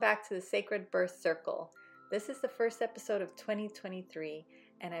back to the Sacred Birth Circle. This is the first episode of 2023,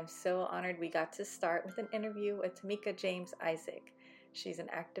 and I'm so honored we got to start with an interview with Tomeka James Isaac. She's an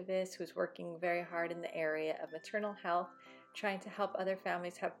activist who's working very hard in the area of maternal health, trying to help other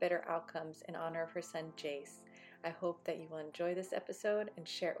families have better outcomes in honor of her son, Jace. I hope that you will enjoy this episode and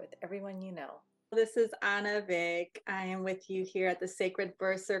share it with everyone you know. This is Anna Vick. I am with you here at the Sacred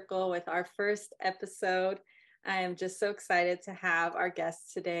Birth Circle with our first episode. I am just so excited to have our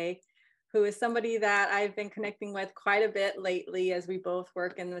guest today, who is somebody that I've been connecting with quite a bit lately as we both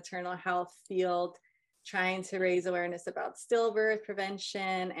work in the maternal health field, trying to raise awareness about stillbirth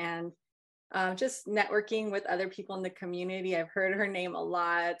prevention and just networking with other people in the community. I've heard her name a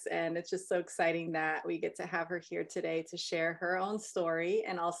lot, and it's just so exciting that we get to have her here today to share her own story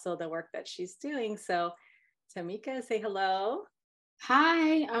and also the work that she's doing. So Tomeka, say hello.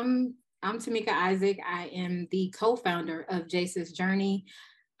 Hi, I'm Tomeka Isaac. I am the co-founder of Jace's Journey.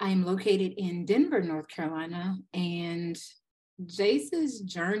 I am located in Denver, North Carolina, and Jace's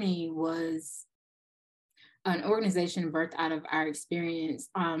Journey was an organization birthed out of our experience.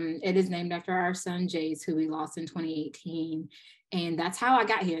 It is named after our son, Jace, who we lost in 2018. And that's how I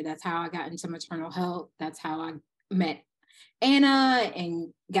got here. That's how I got into maternal health. That's how I met Anna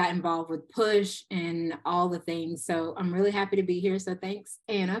and got involved with PUSH and all the things. So I'm really happy to be here. So thanks,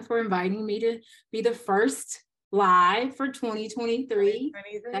 Anna, for inviting me to be the first live for 2023.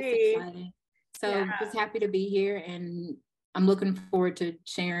 That's exciting. So just happy to be here, and I'm looking forward to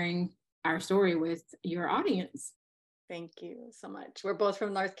sharing our story with your audience. Thank you so much. We're both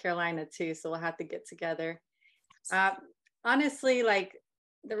from North Carolina too, so we'll have to get together. Honestly, like,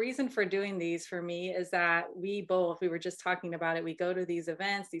 the reason for doing these for me is that we were just talking about it. We go to these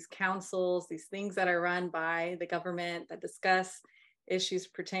events, these councils, these things that are run by the government that discuss issues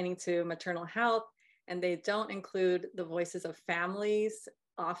pertaining to maternal health, and they don't include the voices of families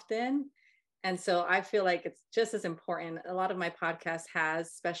often. And so I feel like it's just as important. A lot of my podcast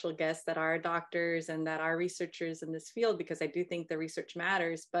has special guests that are doctors and that are researchers in this field, because I do think the research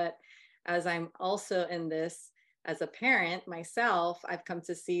matters. But as I'm also in this as a parent myself, I've come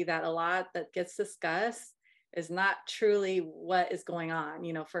to see that a lot that gets discussed is not truly what is going on,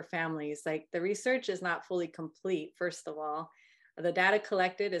 for families. Like, the research is not fully complete, first of all. The data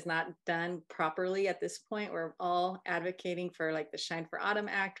collected is not done properly at this point. We're all advocating for like the Shine for Autumn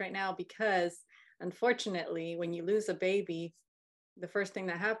Act right now, because unfortunately, when you lose a baby, the first thing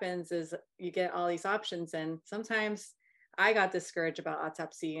that happens is you get all these options. And sometimes I got discouraged about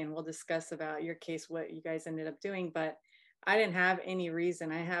autopsy, and we'll discuss about your case, what you guys ended up doing, but I didn't have any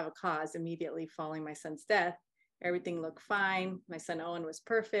reason. I have a cause immediately following my son's death. Everything looked fine. My son Owen was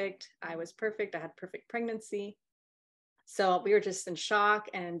perfect. I was perfect. I had perfect pregnancy. So we were just in shock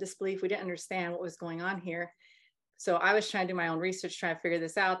and disbelief. We didn't understand what was going on here. So I was trying to do my own research, trying to figure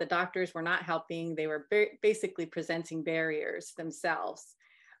this out. The doctors were not helping. They were basically presenting barriers themselves.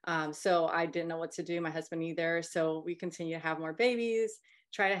 So I didn't know what to do, my husband either. So we continue to have more babies,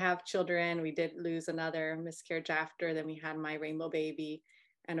 try to have children. We did lose another miscarriage after. Then we had my rainbow baby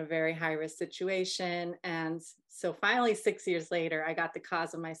and a very high risk situation. And so finally, 6 years later, I got the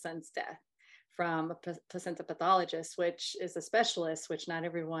cause of my son's death from a placenta pathologist, which is a specialist, which not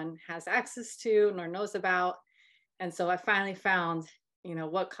everyone has access to nor knows about. And so I finally found,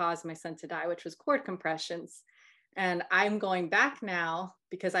 what caused my son to die, which was cord compressions. And I'm going back now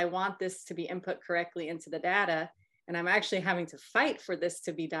because I want this to be input correctly into the data. And I'm actually having to fight for this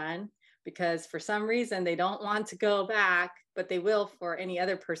to be done, because for some reason they don't want to go back, but they will for any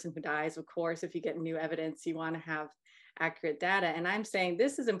other person who dies. Of course, if you get new evidence, you want to have accurate data. And I'm saying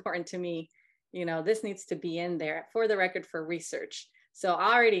this is important to me. This needs to be in there for the record for research. So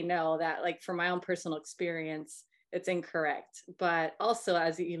I already know that, like, from my own personal experience, it's incorrect. But also,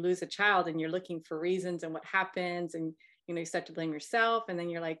 as you lose a child and you're looking for reasons and what happens, and you start to blame yourself, and then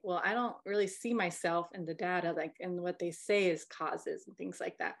you're like, well, I don't really see myself in the data, like, and what they say is causes and things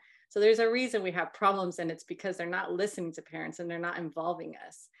like that. So there's a reason we have problems, and it's because they're not listening to parents and they're not involving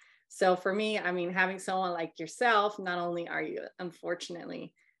us. So for me, having someone like yourself, not only are you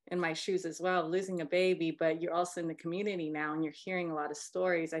unfortunately in my shoes as well, losing a baby, but you're also in the community now and you're hearing a lot of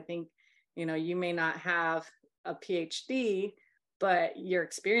stories. I think, you may not have a PhD, but your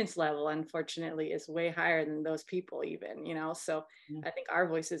experience level, unfortunately, is way higher than those people even, so I think our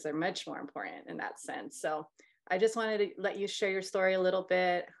voices are much more important in that sense. So I just wanted to let you share your story a little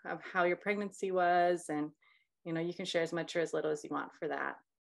bit of how your pregnancy was, and, you can share as much or as little as you want for that.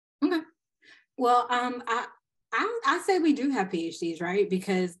 Okay. Well, I say we do have PhDs, right?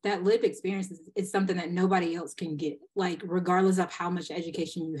 Because that lived experience is something that nobody else can get. Like, regardless of how much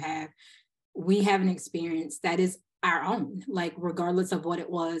education you have, we have an experience that is our own, like regardless of what it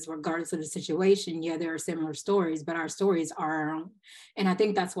was, regardless of the situation. Yeah, there are similar stories, but our stories are our own. And I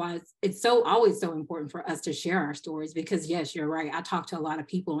think that's why it's so always so important for us to share our stories, because yes, you're right. I talk to a lot of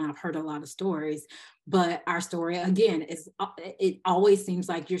people and I've heard a lot of stories, but our story again is, it always seems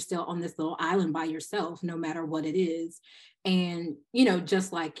like you're still on this little island by yourself, no matter what it is. And, you know,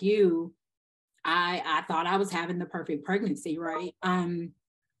 just like you, I thought I was having the perfect pregnancy, right?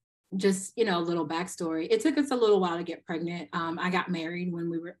 Just, you know, a little backstory. It took us a little while to get pregnant. I got married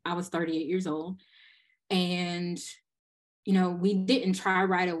when I was 38 years old. And, you know, we didn't try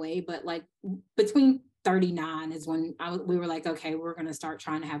right away, but like between 39 is when we were like, okay, we're going to start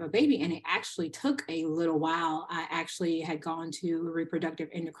trying to have a baby. And it actually took a little while. I actually had gone to a reproductive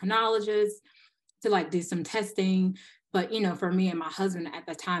endocrinologist to like do some testing. But, you know, for me and my husband at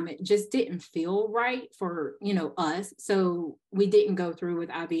the time, it just didn't feel right for, you know, us. So we didn't go through with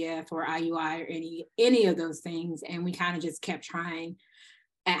IVF or IUI or any of those things. And we kind of just kept trying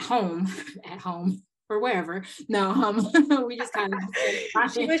at home or wherever. No, we just kind of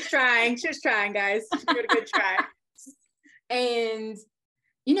She was trying, guys. She did a good try. And,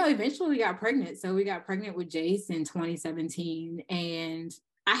 you know, eventually we got pregnant. So we got pregnant with Jace in 2017. And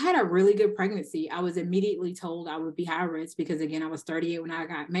I had a really good pregnancy. I was immediately told I would be high risk because, again, I was 38 when I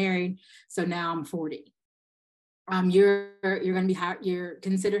got married. So now I'm 40. You're going to be you're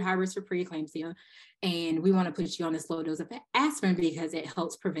considered high risk for preeclampsia, and we want to put you on this low dose of aspirin because it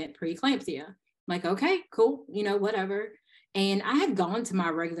helps prevent preeclampsia. I'm like, okay, cool, you know, whatever. And I had gone to my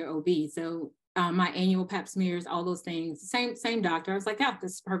regular OB, so my annual pap smears, all those things, same doctor. I was like, oh,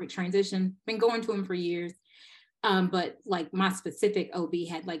 this is perfect transition. Been going to him for years. But like my specific OB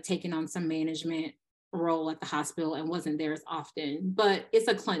had like taken on some management role at the hospital and wasn't there as often, but it's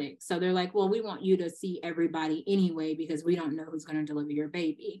a clinic. So they're like, well, we want you to see everybody anyway, because we don't know who's going to deliver your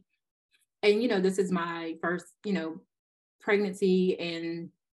baby. And, you know, this is my first, you know, pregnancy. And,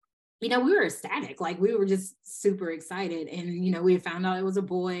 you know, we were ecstatic. Like we were just super excited. And, you know, we found out it was a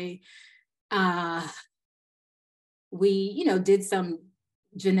boy. We, you know, did some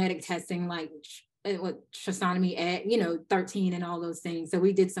genetic testing, like what trisomy at, you know, 13 and all those things. So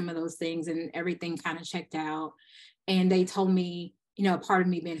we did some of those things and everything kind of checked out. And they told me, you know, part of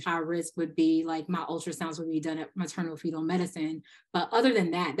me being high risk would be like my ultrasounds would be done at maternal fetal medicine. But other than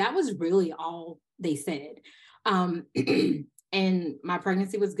that, that was really all they said. And my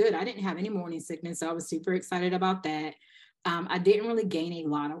pregnancy was good. I didn't have any morning sickness. So I was super excited about that. I didn't really gain a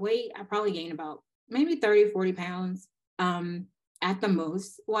lot of weight. I probably gained about maybe 30, 40 pounds at the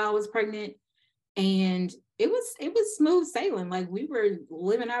most while I was pregnant. And it was smooth sailing. Like we were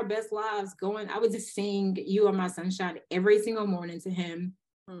living our best lives going. I was just sing You Are My Sunshine every single morning to him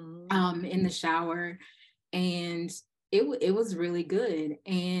in the shower. And it was really good.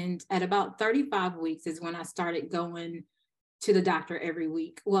 And at about 35 weeks is when I started going to the doctor every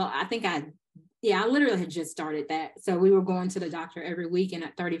week. Well, I think I literally had just started that. So we were going to the doctor every week. And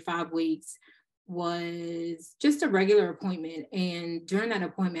at 35 weeks, was just a regular appointment. And during that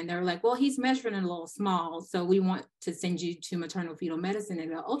appointment, they were like, well, he's measuring a little small, so we want to send you to maternal fetal medicine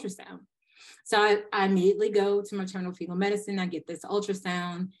and an ultrasound. So I immediately go to maternal fetal medicine. I get this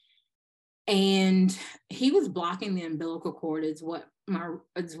ultrasound, and he was blocking the umbilical cord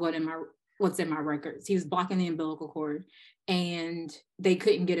what's in my records. He was blocking the umbilical cord, and they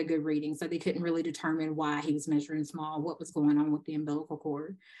couldn't get a good reading. So they couldn't really determine why he was measuring small, what was going on with the umbilical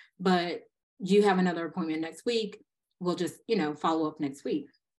cord. But you have another appointment next week. We'll just, you know, follow up next week.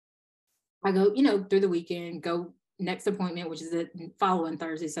 I go, you know, through the weekend, go next appointment, which is the following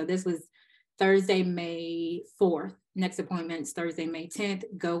Thursday. So this was Thursday, May 4th. Next appointment is Thursday, May 10th.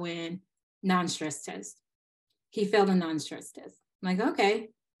 Go in, non-stress test. He failed a non-stress test. I'm like, okay,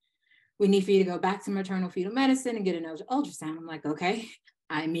 we need for you to go back to maternal fetal medicine and get another ultrasound. I'm like, okay.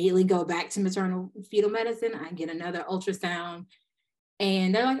 I immediately go back to maternal fetal medicine. I get another ultrasound.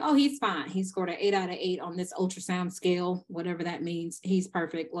 And they're like, oh, he's fine. He scored an 8 out of 8 on this ultrasound scale, whatever that means. He's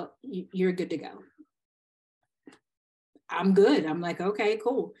perfect. Look, you're good to go. I'm good. I'm like, okay,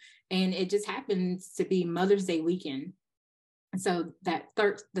 cool. And it just happens to be Mother's Day weekend. So the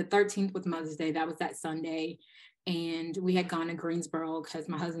 13th was Mother's Day. That was that Sunday. And we had gone to Greensboro because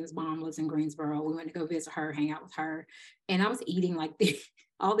my husband's mom lives in Greensboro. We went to go visit her, hang out with her. And I was eating like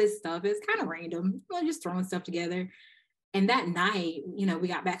all this stuff. It's kind of random, just throwing stuff together. And that night, you know, we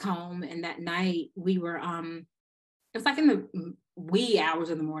got back home, and that night we were, it was like in the wee hours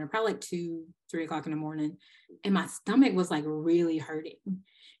of the morning, probably like 2, 3 o'clock in the morning. And my stomach was like really hurting.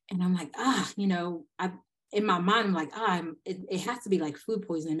 And I'm like, you know, in my mind, I'm like, it has to be like food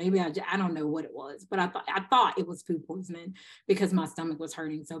poisoning. Maybe I don't know what it was, but I thought it was food poisoning because my stomach was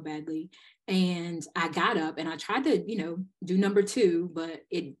hurting so badly. And I got up and I tried to, do number 2, but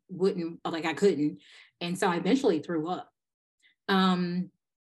it wouldn't, like I couldn't. And so I eventually threw up. And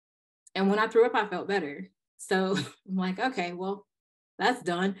when I threw up, I felt better. So I'm like, okay, well, that's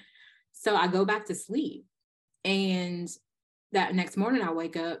done. So I go back to sleep. And that next morning I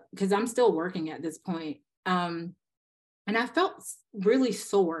wake up because I'm still working at this point. And I felt really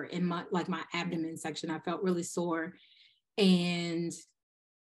sore in my abdomen section. I felt really sore. And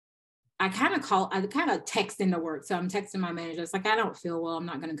I kind of text into work. So I'm texting my manager. It's like, I don't feel well. I'm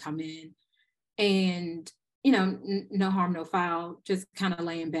not going to come in. And, no harm, no foul, just kind of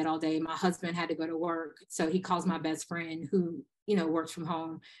lay in bed all day. My husband had to go to work. So he calls my best friend who, works from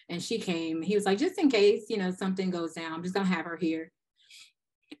home. And she came. He was like, just in case, something goes down, I'm just going to have her here.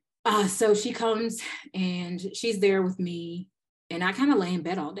 So she comes and she's there with me. And I kind of lay in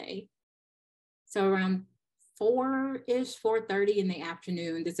bed all day. So around 4:30 in the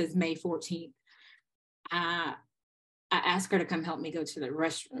afternoon, this is May 14th, I asked her to come help me go to the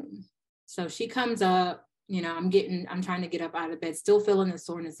restroom. So she comes up, I'm trying to get up out of bed, still feeling the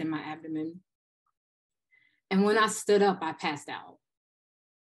soreness in my abdomen. And when I stood up, I passed out.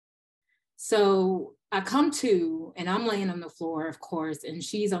 So I come to, and I'm laying on the floor, of course, and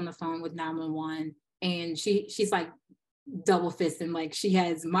she's on the phone with 911. And she's like double fisting, like she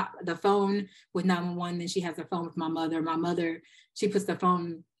has the phone with 911, then she has the phone with my mother. My mother, she puts the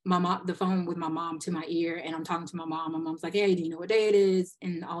phone with my mom to my ear, and I'm talking to my mom. My mom's like, hey, do you know what day it is?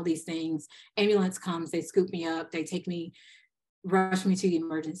 And all these things. Ambulance comes, they scoop me up, they take me, rush me to the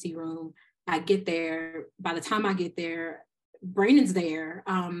emergency room. I get there. By the time I get there, Brandon's there.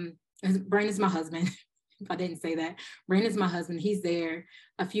 Brandon's my husband. If I didn't say that, Brandon's my husband. He's there.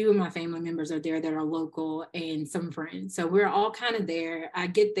 A few of my family members are there that are local, and some friends. So we're all kind of there. I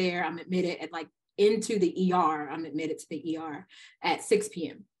get there. I'm admitted into the ER. I'm admitted to the ER at 6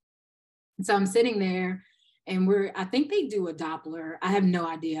 p.m. So I'm sitting there, and I think they do a Doppler. I have no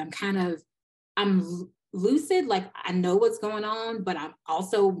idea. I'm lucid, like I know what's going on, but I'm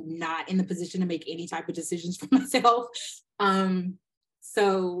also not in the position to make any type of decisions for myself.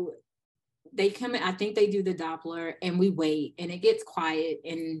 So they come in, I think they do the Doppler, and we wait, and it gets quiet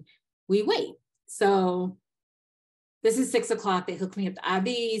and we wait. So this is 6 o'clock. They hook me up to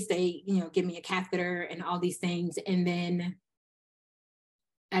IVs. They, give me a catheter and all these things. And then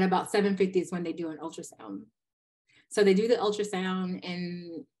at about 7:50 is when they do an ultrasound. So they do the ultrasound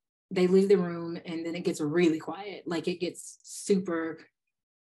and they leave the room, and then it gets really quiet. Like it gets super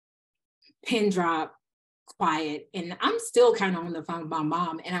pin drop quiet. And I'm still kind of on the phone with my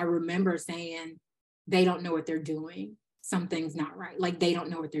mom. And I remember saying, they don't know what they're doing. Something's not right. Like they don't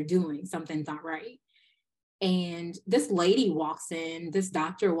know what they're doing. Something's not right. And this lady walks in, this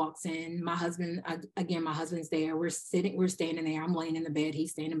doctor walks in, my husband, again, my husband's there. We're standing there. I'm laying in the bed.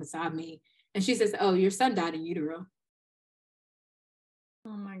 He's standing beside me. And she says, oh, your son died in utero.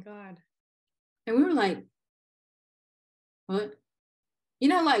 Oh my God. And we were like, what?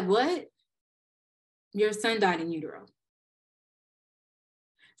 Like what? Your son died in utero.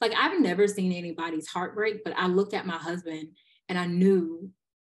 Like I've never seen anybody's heart break, but I looked at my husband and I knew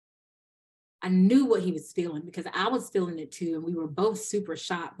what he was feeling, because I was feeling it too. And we were both super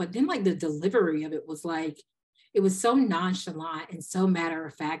shocked. But then the delivery of it was it was so nonchalant and so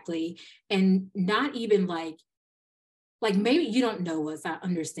matter-of-factly, and not even like maybe you don't know us, I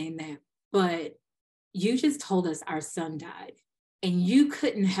understand that, but you just told us our son died, and you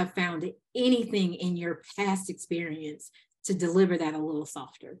couldn't have found anything in your past experience to deliver that a little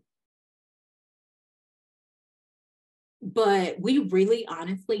softer. But we really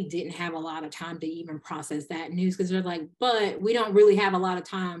honestly didn't have a lot of time to even process that news, because they're like, but we don't really have a lot of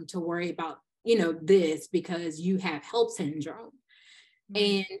time to worry about, this, because you have HELLP syndrome.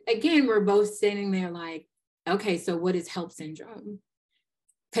 And again, we're both standing there like, okay, so what is HELLP syndrome?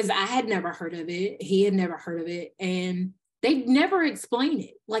 Because I had never heard of it. He had never heard of it. And they never explained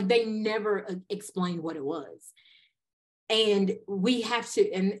it. Like they never explained what it was. And we have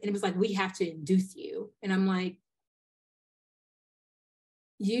to, and it was like, we have to induce you. And I'm like,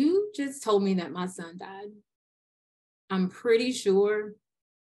 you just told me that my son died. I'm pretty sure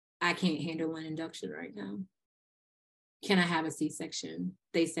I can't handle an induction right now. Can I have a C-section?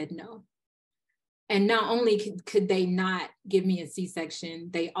 They said no. And not only could they not give me a C-section,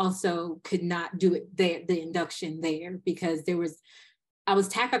 they also could not do it there, the induction there, because I was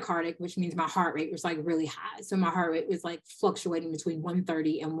tachycardic, which means my heart rate was really high. So my heart rate was fluctuating between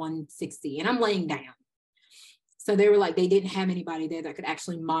 130 and 160, and I'm laying down. So they were like, they didn't have anybody there that could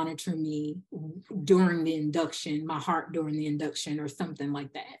actually monitor me during the induction, my heart during the induction or something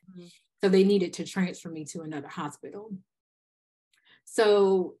like that. Mm-hmm. So they needed to transfer me to another hospital.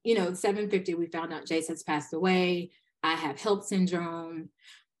 So, 7:50, we found out Jace has passed away. I have HELLP syndrome.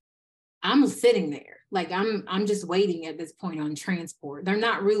 I'm sitting there, like I'm just waiting at this point on transport. They're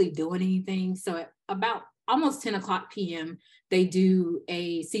not really doing anything. So at about almost 10 o'clock p.m., they do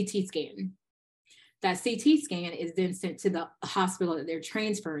a CT scan. That CT scan is then sent to the hospital that they're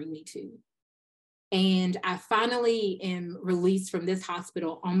transferring me to. And I finally am released from this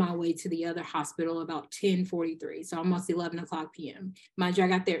hospital on my way to the other hospital about 10:43, so almost 11 o'clock p.m. Mind you, I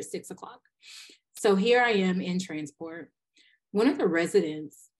got there at 6 o'clock. So here I am in transport. One of the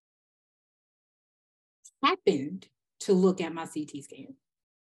residents happened to look at my CT scan.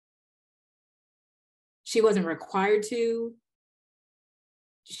 She wasn't required to.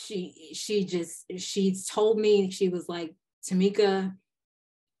 She told me, she was like, Tomeka,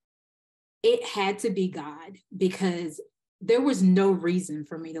 it had to be God, because there was no reason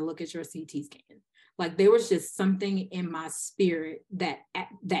for me to look at your CT scan. Like there was just something in my spirit that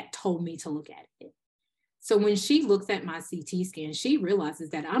told me to look at it. So when she looks at my CT scan, she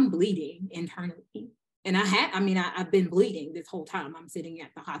realizes that I'm bleeding internally. And I've been bleeding this whole time I'm sitting at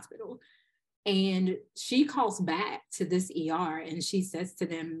the hospital. And she calls back to this ER and she says to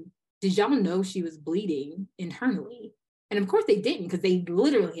them, did y'all know she was bleeding internally? And of course they didn't, because they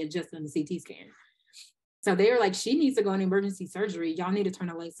literally had just done the CT scan. So they were like, she needs to go in emergency surgery. Y'all need to turn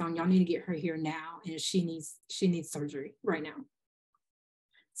the lights on. Y'all need to get her here now. And she needs surgery right now.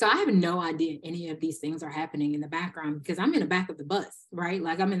 So I have no idea any of these things are happening in the background, because I'm in the back of the bus, right?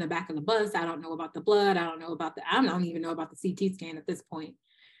 Like I'm in the back of the bus. I don't know about the blood. I don't even know about the CT scan at this point.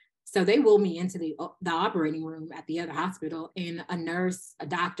 So they wheeled me into the operating room at the other hospital, and a nurse, a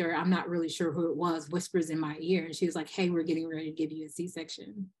doctor, I'm not really sure who it was, whispers in my ear, and she was like, hey, we're getting ready to give you a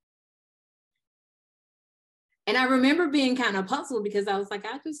C-section. And I remember being kind of puzzled, because I was like,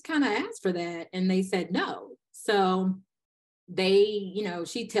 I just kind of asked for that. And they said no. So they,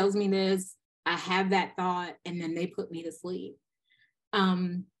 she tells me this, I have that thought, and then they put me to sleep.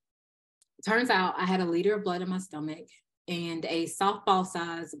 Turns out I had a liter of blood in my stomach and a softball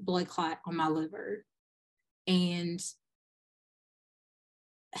size blood clot on my liver. And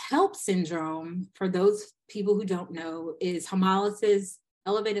HELLP syndrome, for those people who don't know, is hemolysis,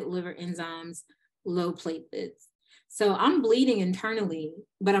 elevated liver enzymes, low platelets. So I'm bleeding internally,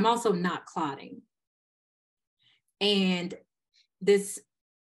 but I'm also not clotting. And this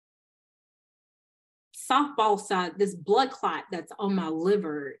softball size, this blood clot that's on my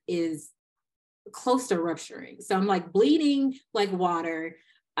liver is close to rupturing. So I'm like bleeding like water.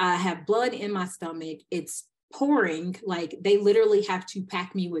 I have blood in my stomach. It's pouring. Like they literally have to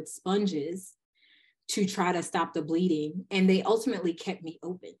pack me with sponges to try to stop the bleeding. And they ultimately kept me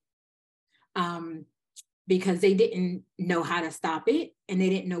open because they didn't know how to stop it, and they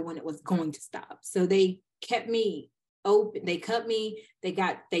didn't know when it was going to stop. So they kept me open. They cut me, they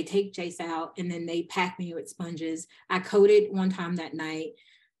take Jace out, and then they packed me with sponges. I coded one time that night.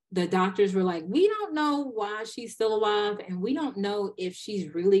 The doctors were like, we don't know why she's still alive, and we don't know if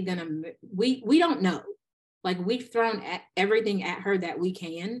she's really gonna, we don't know. Like we've thrown everything at her that we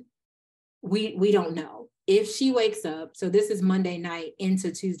can. We don't know. If she wakes up, so this is Monday night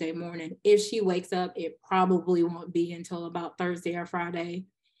into Tuesday morning, if she wakes up, it probably won't be until about Thursday or Friday.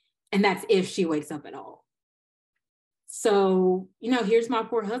 And that's if she wakes up at all. So, here's my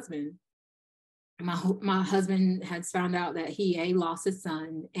poor husband. My husband has found out that he lost his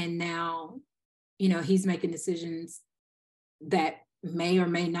son, and now, he's making decisions that may or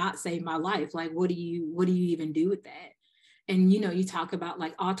may not save my life. Like, what do you even do with that? And, you talk about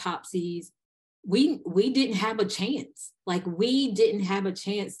like autopsies. We didn't have a chance. Like we didn't have a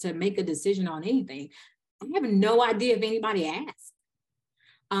chance to make a decision on anything. I have no idea if anybody asked.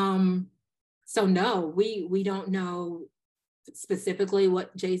 So no, we don't know specifically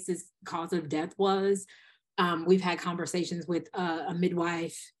what Jace's cause of death was. We've had conversations with a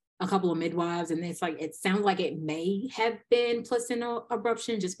midwife, a couple of midwives, and it's like, it sounds like it may have been placental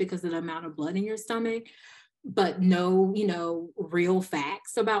abruption just because of the amount of blood in your stomach, but no, real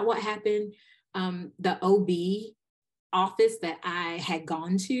facts about what happened. The OB office that I had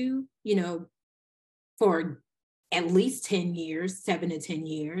gone to, for at least 10 years, 7 to 10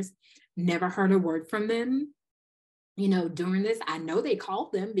 years, never heard a word from them. during this, I know they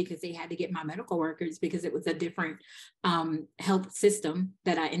called them because they had to get my medical records because it was a different health system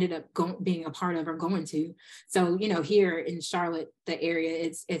that I ended up being a part of or going to. So, here in Charlotte, the area,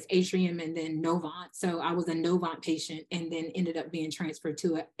 it's Atrium and then Novant. So I was a Novant patient and then ended up being transferred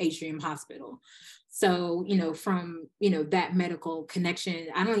to an Atrium hospital. So, from, that medical connection,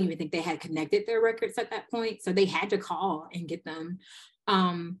 I don't even think they had connected their records at that point. So they had to call and get them.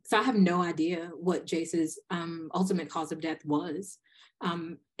 So I have no idea what Jace's ultimate cause of death was.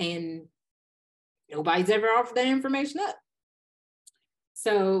 And nobody's ever offered that information up.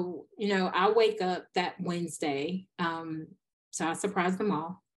 So, I wake up that Wednesday. So I surprised them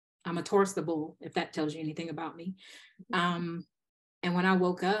all. I'm a Taurus the bull, if that tells you anything about me. And when I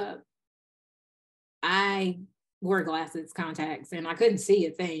woke up, I wore glasses, contacts, and I couldn't see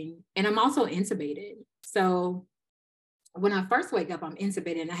a thing. And I'm also intubated. So when I first wake up, I'm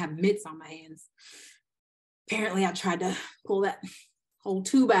intubated and I have mitts on my hands. Apparently, I tried to pull that whole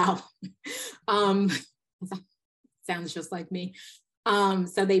tube out. Sounds just like me.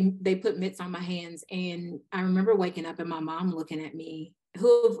 So they put mitts on my hands, and I remember waking up and my mom looking at me,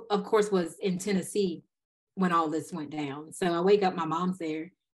 who of course was in Tennessee when all this went down. So I wake up, my mom's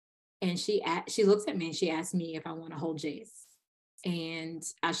there, and she looks at me and she asked me if I want to hold Jace. And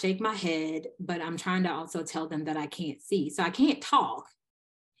I shake my head, but I'm trying to also tell them that I can't see. So I can't talk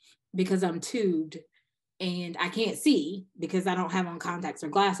because I'm tubed, and I can't see because I don't have on contacts or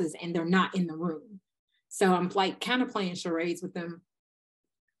glasses, and they're not in the room. So I'm like kind of playing charades with them.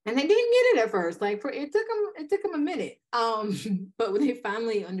 And they didn't get it at first. Like it took them a minute. But when they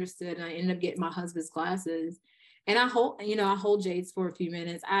finally understood, and I ended up getting my husband's glasses, and I hold Jade's for a few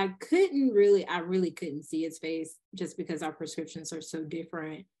minutes. I really couldn't see his face just because our prescriptions are so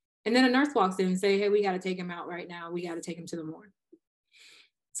different. And then a nurse walks in and say, "Hey, we got to take him out right now. We got to take him to the morgue."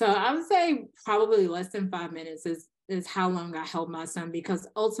 So I would say probably less than 5 minutes is how long I held my son, because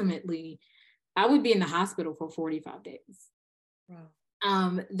ultimately I would be in the hospital for 45 days. Wow.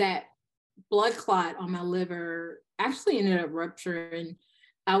 That blood clot on my liver actually ended up rupturing.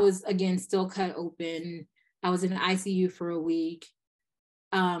 I was, again, still cut open. I was in the ICU for a week.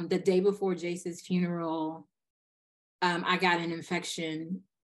 The day before Jace's funeral, I got an infection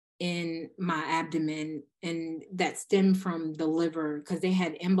in my abdomen, and that stemmed from the liver because they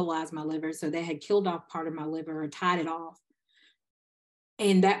had embolized my liver. So they had killed off part of my liver or tied it off.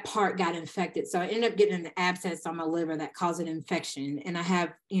 And that part got infected. So I ended up getting an abscess on my liver that caused an infection. And I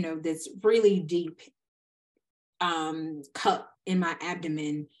have, this really deep cup in my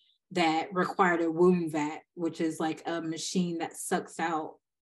abdomen that required a wound vac, which is like a machine that sucks out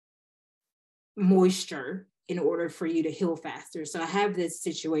moisture in order for you to heal faster. So I have this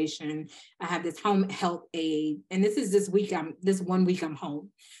situation. I have this home health aide, and this 1 week I'm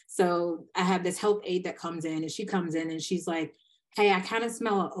home. So I have this health aide that comes in, and she comes in and she's like, "Hey, I kind of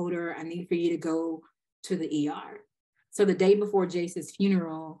smell an odor. I need for you to go to the ER." So the day before Jace's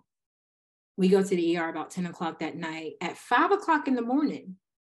funeral, we go to the ER about 10 o'clock that night. At 5 o'clock in the morning,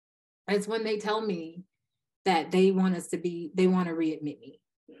 that's when they tell me that they want to readmit me.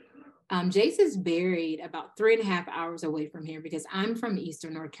 Jace is buried about 3.5 hours away from here because I'm from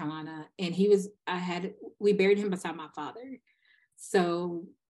Eastern North Carolina, and we buried him beside my father. So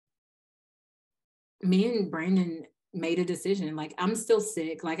me and Brandon made a decision. Like, I'm still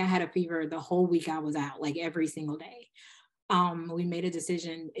sick. Like, I had a fever the whole week I was out, like every single day. We made a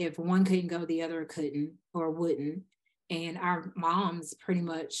decision. If one couldn't go, the other couldn't or wouldn't. And our moms pretty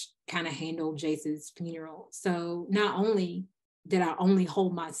much kind of handled Jace's funeral. So not only did I only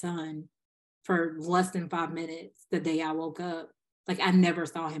hold my son for less than 5 minutes the day I woke up, like I never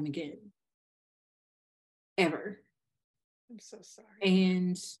saw him again, ever. I'm so sorry.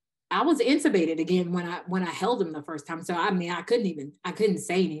 And I was intubated again when I held him the first time. So I mean, I couldn't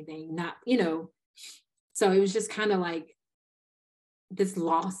say anything, so it was just kind of like this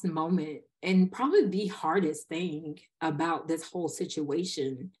lost moment. And probably the hardest thing about this whole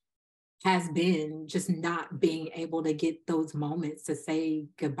situation has been just not being able to get those moments to say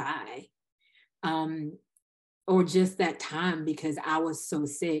goodbye, or just that time, because I was so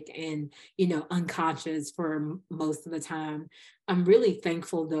sick and, unconscious for most of the time. I'm really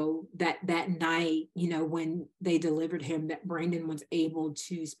thankful though that night, when they delivered him, that Brandon was able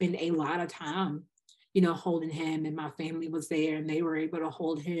to spend a lot of time, holding him, and my family was there and they were able to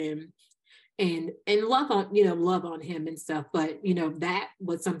hold him and love on him and stuff. But, that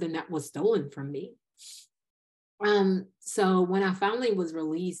was something that was stolen from me. So when I finally was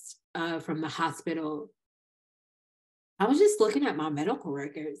released from the hospital, I was just looking at my medical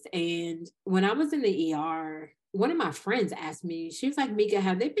records. And when I was in the ER, one of my friends asked me, she was like, "Mika,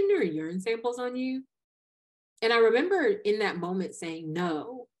 have they been doing urine samples on you?" And I remember in that moment saying,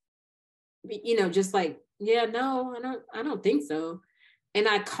 no, you know, just like, yeah, no, I don't think so. And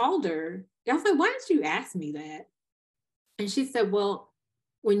I called her. I was like, why did you ask me that? And she said, well,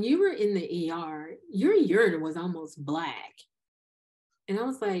 when you were in the ER, your urine was almost black. And I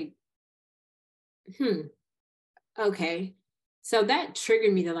was like, okay. So that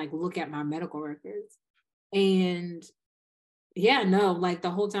triggered me to like look at my medical records. And yeah, no, like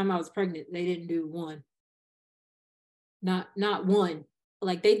the whole time I was pregnant, they didn't do one. Not one.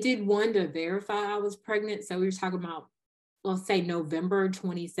 Like they did one to verify I was pregnant. So we were talking about, let's say November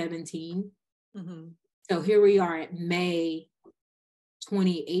 2017. Mm-hmm. So here we are at May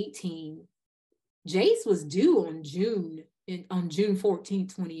 2018. Jace was due on June 14,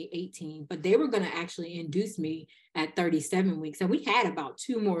 2018, but they were going to actually induce me at 37 weeks. And we had about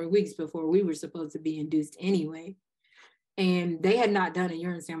 2 more weeks before we were supposed to be induced anyway. And they had not done a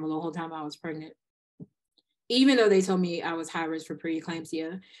urine sample the whole time I was pregnant, even though they told me I was high risk for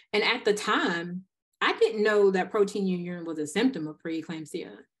preeclampsia. And at the time, I didn't know that protein in urine was a symptom of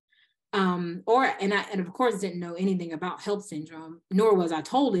preeclampsia. And of course didn't know anything about HELLP syndrome, nor was I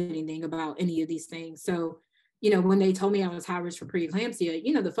told anything about any of these things. So, you know, when they told me I was high risk for preeclampsia,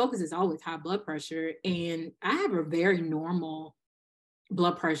 you know, the focus is always high blood pressure. And I have a very normal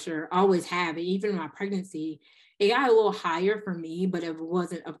blood pressure, always have it. Even in my pregnancy, it got a little higher for me, but it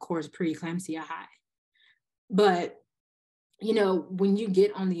wasn't, of course, preeclampsia high. But, you know, when you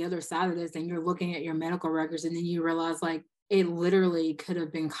get on the other side of this and you're looking at your medical records and then you realize like, it literally could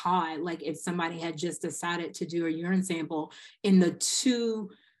have been caught. Like if somebody had just decided to do a urine sample in the 2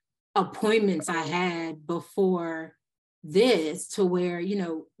 appointments I had before this, to where, you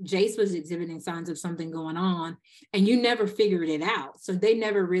know, Jace was exhibiting signs of something going on and you never figured it out. So they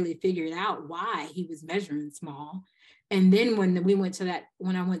never really figured out why he was measuring small. And then when I went to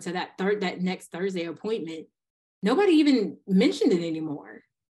that next Thursday appointment, nobody even mentioned it anymore.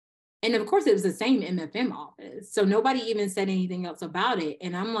 And of course, it was the same MFM office. So nobody even said anything else about it.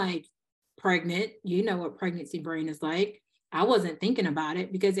 And I'm like, pregnant, you know what pregnancy brain is like. I wasn't thinking about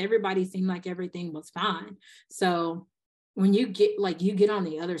it because everybody seemed like everything was fine. So when you get on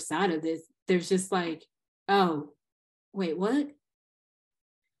the other side of this, there's just like, oh, wait, what?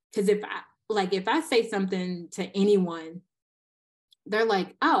 Because if I say something to anyone, they're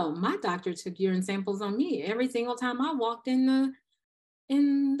like, oh, my doctor took urine samples on me every single time I walked in the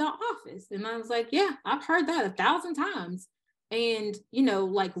office. And I was like, yeah, I've heard that 1,000 times. And, you know,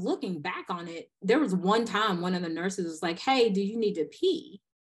 like looking back on it, there was one time one of the nurses was like, hey, do you need to pee?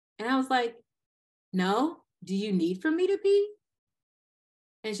 And I was like, no, do you need for me to pee?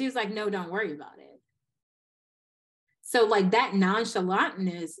 And she was like, no, don't worry about it. So like that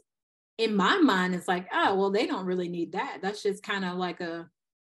nonchalantness in my mind, it's like, oh, well, they don't really need that. That's just kind of like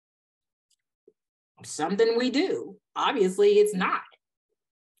something we do. Obviously it's not.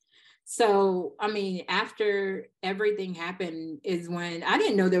 So, I mean, after everything happened is when I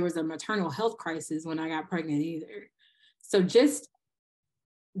didn't know there was a maternal health crisis when I got pregnant either. So just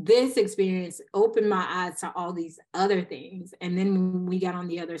this experience opened my eyes to all these other things. And then when we got on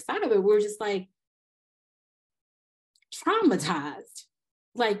the other side of it, we were just like traumatized,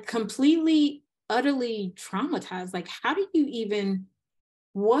 like completely, utterly traumatized. Like, how do you even,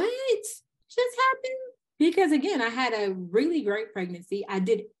 what just happened? Because again, I had a really great pregnancy. I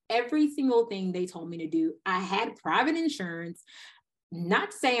did every single thing they told me to do. I had private insurance.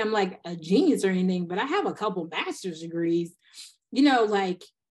 Not to say I'm like a genius or anything, but I have a couple master's degrees, you know, like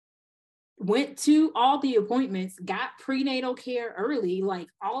went to all the appointments, got prenatal care early, like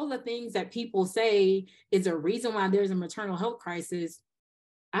all the things that people say is a reason why there's a maternal health crisis.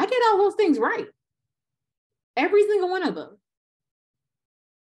 I did all those things right. Every single one of them.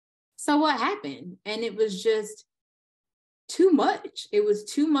 So what happened? And it was just too much. It was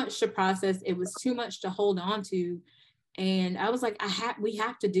too much to process. It was too much to hold on to. And I was like, we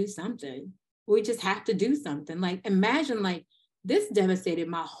have to do something. We just have to do something. Like, imagine like this devastated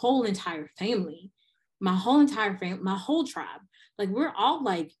my whole entire family, my whole tribe. Like we're all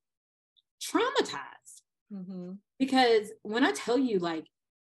like traumatized. Mm-hmm. Because when I tell you like,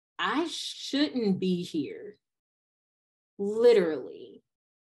 I shouldn't be here, literally.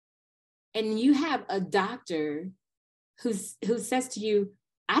 And you have a doctor who says to you,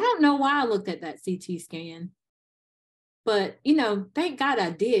 I don't know why I looked at that CT scan, but, you know, thank God I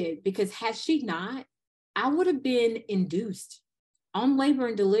did, because had she not, I would have been induced on labor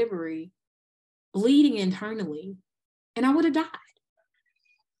and delivery, bleeding internally, and I would have died.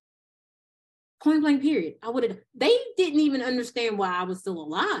 Point blank period. They didn't even understand why I was still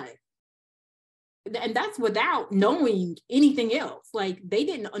alive. And that's without knowing anything else. Like they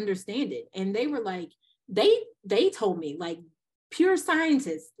didn't understand it. And they were like, they they told me, like, pure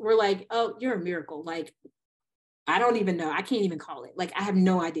scientists were like, oh, you're a miracle. Like, I don't even know. I can't even call it. Like, I have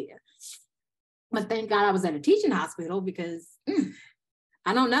no idea. But thank God I was at a teaching hospital because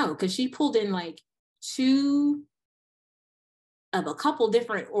I don't know. Because she pulled in like two of a couple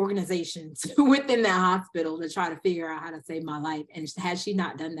different organizations within that hospital to try to figure out how to save my life. And had she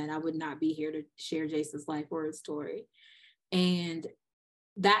not done that, I would not be here to share Jace's life or his story. And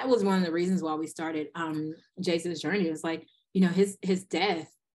that was one of the reasons why we started Jace's journey. It was like, you know, his death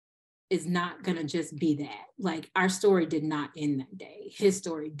is not going to just be that. Like, our story did not end that day. His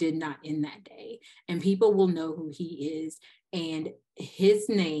story did not end that day. And people will know who he is, and his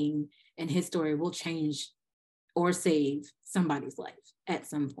name and his story will change or save somebody's life at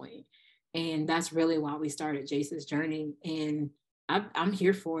some point. And that's really why we started Jace's journey. And I'm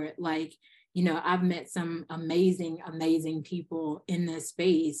here for it. Like, you know, I've met some amazing, amazing people in this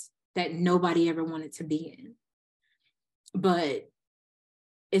space that nobody ever wanted to be in. But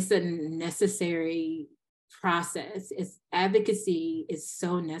it's a necessary process. It's advocacy is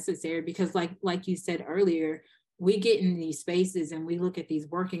so necessary because like you said earlier, we get in these spaces and we look at these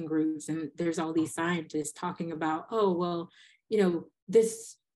working groups and there's all these scientists talking about, oh, well, you know,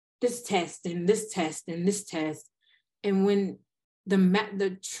 this test and this test and this test. And when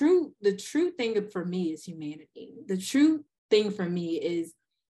the true thing for me is humanity. The true thing for me is,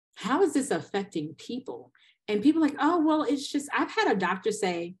 how is this affecting people? And people are like, oh, well, it's just, I've had a doctor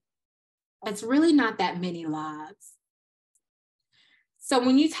say, it's really not that many lives. So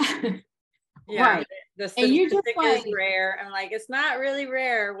when you yeah, right. The And you're just statistic like, is rare. I'm like, it's not really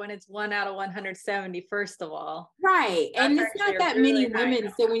rare when it's 1 out of 170, first of all. right. That's And it's not that really many women.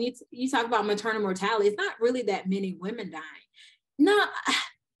 number. So when you talk about maternal mortality, it's not really that many women dying. No,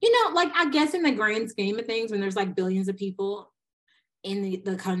 you know, like, I guess in the grand scheme of things, when there's like billions of people in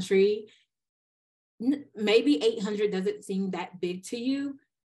the country, maybe 800 doesn't seem that big to you,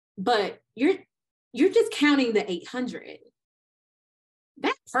 but you're just counting the 800.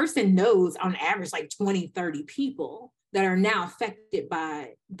 That person knows on average like 20, 30 people that are now affected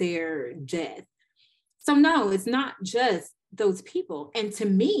by their death. So no, it's not just those people. And to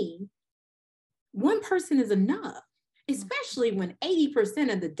me, one person is enough, especially when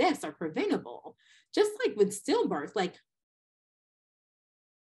 80% of the deaths are preventable. Just like with stillbirth, like,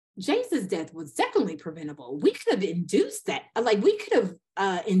 Jace's death was definitely preventable. We could have induced that. Like, we could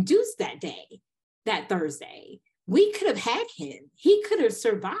have induced that day, that Thursday. We could have had him. He could have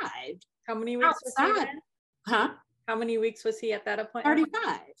survived. How many weeks outside. was he then? Huh? How many weeks was he at that appointment?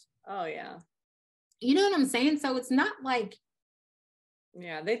 35. Oh, yeah. You know what I'm saying? So it's not like,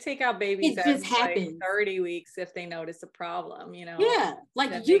 yeah, they take out babies it just happens. Like 30 weeks if they notice a problem, you know. Yeah,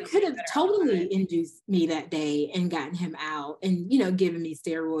 like, you could have totally induced me that day and gotten him out and, you know, given me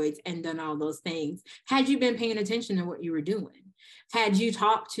steroids and done all those things. Had you been paying attention to what you were doing, had you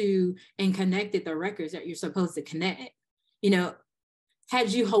talked to and connected the records that you're supposed to connect, you know, had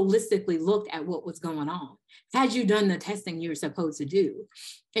you holistically looked at what was going on, had you done the testing you're supposed to do.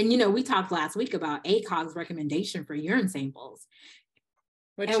 And, you know, we talked last week about ACOG's recommendation for urine samples.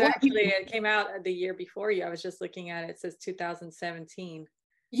 Which actually, it came out the year before you. I was just looking at it. It says 2017.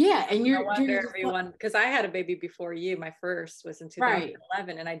 Yeah, and I wonder everyone, because I had a baby before you. My first was in 2011,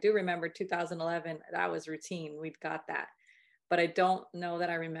 right. And I do remember 2011. That was routine. We'd got that, but I don't know that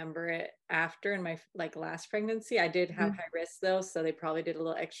I remember it after in my last pregnancy. I did have high risk though, so they probably did a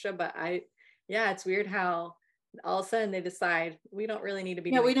little extra. But yeah, it's weird how all of a sudden they decide we don't really need to be.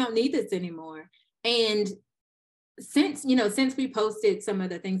 Yeah, we don't need this anymore. And since we posted some of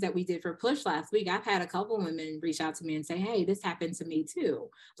the things that we did for Push last week, I've had a couple women reach out to me and say, hey, this happened to me too.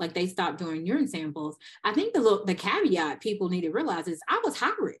 Like, they stopped doing urine samples. I think the caveat people need to realize is I was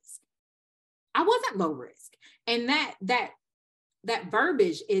high risk. I wasn't low risk. And that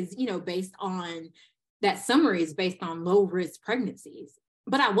verbiage is, you know, based on, that summary is based on low risk pregnancies,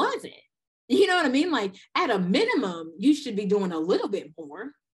 but I wasn't. You know what I mean? Like, at a minimum, you should be doing a little bit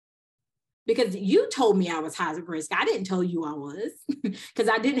more. Because you told me I was high risk. I didn't tell you I was, because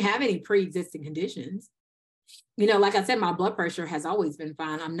I didn't have any pre-existing conditions. You know, like I said, my blood pressure has always been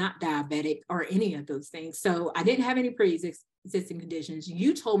fine. I'm not diabetic or any of those things. So I didn't have any pre-existing conditions.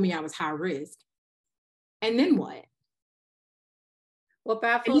 You told me I was high risk. And then what? What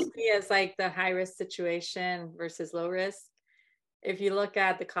baffles me is like the high risk situation versus low risk. If you look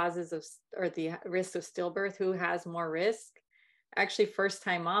at the causes of, or the risk of stillbirth, who has more risk? Actually,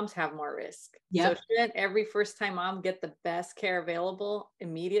 first-time moms have more risk. Yep. So shouldn't every first-time mom get the best care available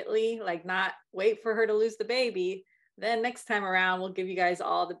immediately? Like, not wait for her to lose the baby, then next time around, we'll give you guys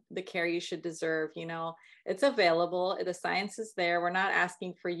all the care you should deserve. You know, it's available. The science is there. We're not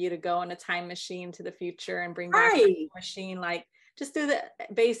asking for you to go in a time machine to the future and bring back Right. a machine. Like, just do the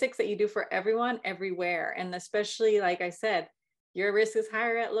basics that you do for everyone, everywhere. And especially, like I said, your risk is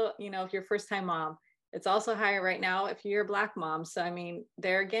higher at low, you know, if you're first time mom. It's also higher right now if you're a Black mom. So, I mean,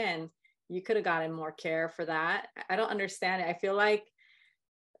 there again, you could have gotten more care for that. I don't understand it. I feel like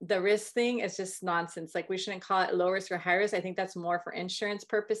the risk thing is just nonsense. Like, we shouldn't call it low risk or high risk. I think that's more for insurance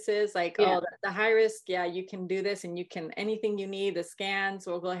purposes. Like, Yeah. oh, the high risk, yeah, you can do this and you can, anything you need, the scans,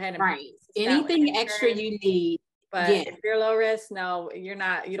 we'll go ahead and Right. Anything extra you need. but yeah. if you're low risk, no, you're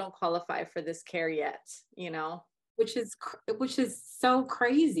not, you don't qualify for this care yet, you know? Which is so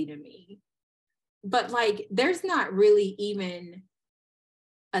crazy to me. But like, there's not really even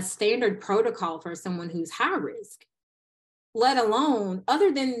a standard protocol for someone who's high risk, let alone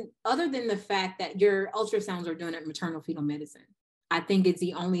other than the fact that your ultrasounds are done at maternal fetal medicine. I think it's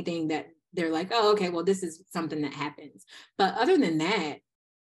the only thing that they're like, oh, okay, well, this is something that happens. But other than that,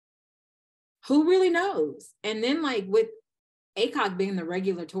 who really knows? And then like with ACOG being the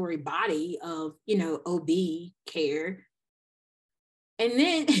regulatory body of, you know, OB care, and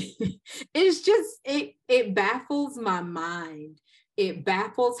then it's just, it baffles my mind. It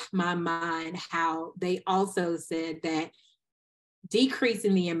baffles my mind how they also said that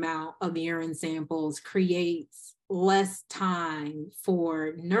decreasing the amount of urine samples creates less time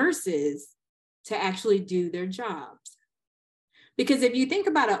for nurses to actually do their jobs. Because if you think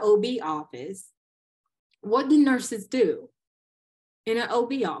about an OB office, what do nurses do in an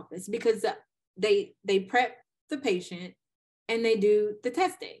OB office? Because they prep the patient and they do the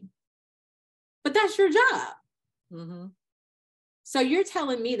testing. But that's your job. Mm-hmm. So you're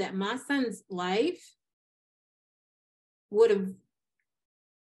telling me that my son's life would have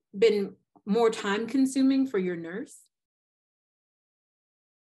been more time consuming for your nurse?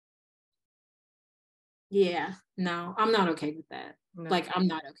 Yeah, no, I'm not okay with that. No. Like, I'm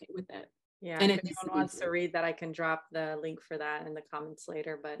not okay with that. Yeah, and if anyone wants to read that, I can drop the link for that in the comments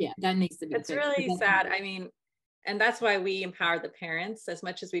later. But yeah, that needs to be it's really sad. I mean, and that's why we empower the parents as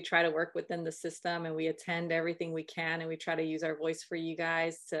much as we try to work within the system, and we attend everything we can, and we try to use our voice for you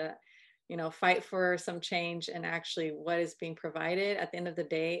guys to, you know, fight for some change and actually what is being provided. At the end of the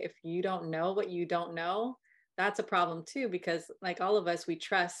day, if you don't know what you don't know, that's a problem too, because like all of us, we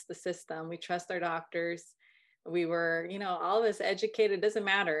trust the system, we trust our doctors. We were, you know, all of us educated. It doesn't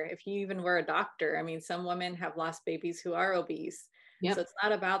matter if you even were a doctor. I mean, some women have lost babies who are obese. Yep. So it's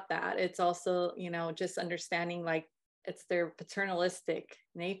not about that. It's also, you know, just understanding like it's their paternalistic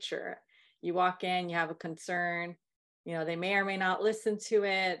nature. You walk in, you have a concern, you know, they may or may not listen to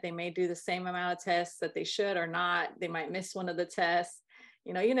it. They may do the same amount of tests that they should or not. They might miss one of the tests.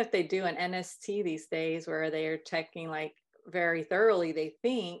 You know, even if they do an NST these days where they are checking like very thoroughly, they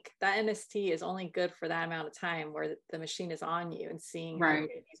think that NST is only good for that amount of time where the machine is on you and seeing how the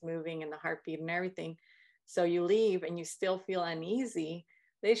baby's moving and the heartbeat and everything. So you leave and you still feel uneasy.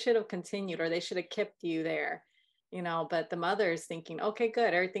 They should have continued, or they should have kept you there, you know, but the mother is thinking, okay,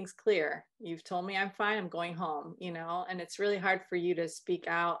 good, everything's clear. You've told me I'm fine, I'm going home, you know, and it's really hard for you to speak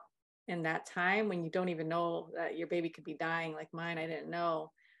out in that time when you don't even know that your baby could be dying. Like mine, I didn't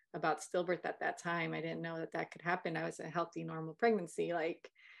know about stillbirth at that time. I didn't know that that could happen. I was a healthy, normal pregnancy, like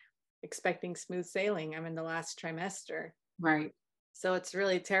expecting smooth sailing. I'm in the last trimester. Right. So it's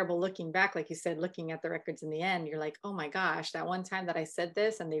really terrible looking back. Like you said, looking at the records in the end, you're like, oh my gosh, that one time that I said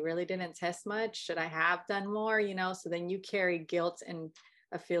this and they really didn't test much. Should I have done more? You know, so then you carry guilt and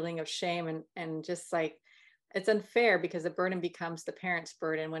a feeling of shame and just like, it's unfair because the burden becomes the parents'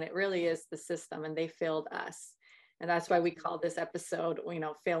 burden when it really is the system and they failed us. And that's why we call this episode, you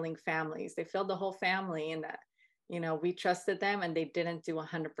know, failing families. They failed the whole family, and that, you know, we trusted them and they didn't do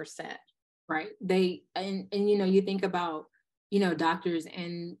 100%. Right. They, and you know, you think about, you know, doctors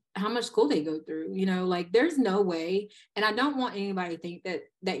and how much school they go through, you know, like there's no way, and I don't want anybody to think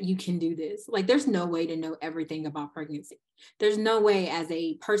that you can do this. Like there's no way to know everything about pregnancy. There's no way as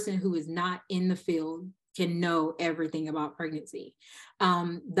a person who is not in the field can know everything about pregnancy.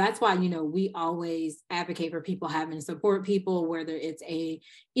 That's why, you know, we always advocate for people having to support people, whether it's a,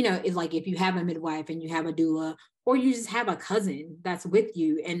 you know, it's like if you have a midwife and you have a doula, or you just have a cousin that's with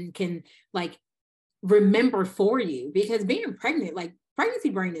you and can like remember for you, because being pregnant, like pregnancy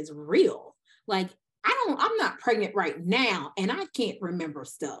brain is real. Like I'm not pregnant right now and I can't remember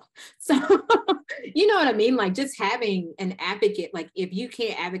stuff. So, you know what I mean? Like just having an advocate, like if you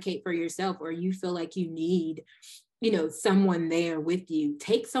can't advocate for yourself or you feel like you need, you know, someone there with you,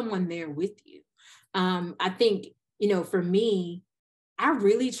 take someone there with you. I think, you know, for me, I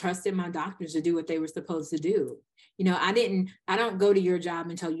really trusted my doctors to do what they were supposed to do. I don't go to your job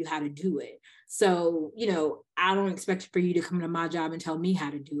and tell you how to do it. So, I don't expect for you to come to my job and tell me how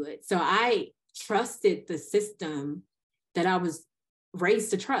to do it. So I trusted the system that I was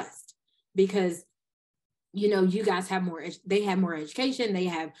raised to trust, because you guys have they have more education, they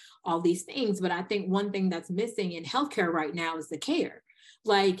have all these things. But I think one thing that's missing in healthcare right now is the care.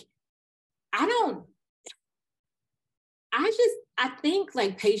 Like, I think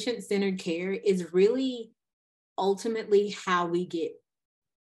like patient-centered care is really ultimately how we get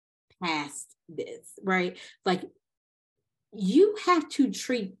past this, right? Like, you have to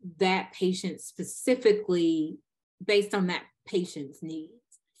treat that patient specifically based on that patient's needs.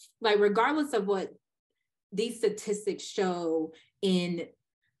 Like, regardless of what these statistics show in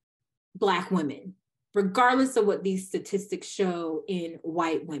Black women, regardless of what these statistics show in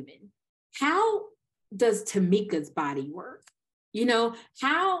white women, how does Tomeka's body work?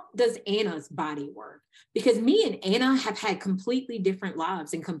 How does Anna's body work? Because me and Anna have had completely different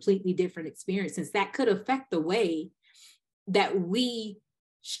lives and completely different experiences that could affect the way that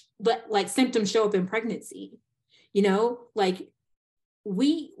like symptoms show up in pregnancy. Like,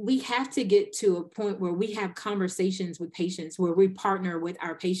 we have to get to a point where we have conversations with patients, where we partner with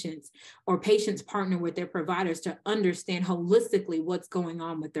our patients, or patients partner with their providers to understand holistically what's going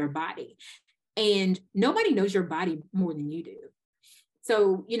on with their body. And nobody knows your body more than you do.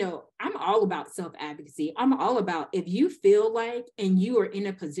 So, I'm all about self-advocacy. I'm all about, if you feel like, and you are in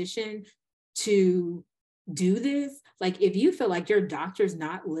a position to do this, like, if you feel like your doctor's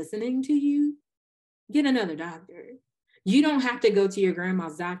not listening to you, get another doctor. You don't have to go to your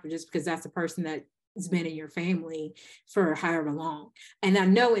grandma's doctor just because that's the person that's been in your family for however long. And I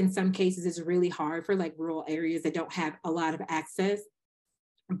know in some cases it's really hard for like rural areas that don't have a lot of access,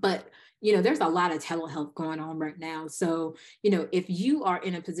 but there's a lot of telehealth going on right now. So, if you are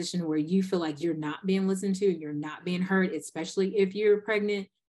in a position where you feel like you're not being listened to, you're not being heard, especially if you're pregnant,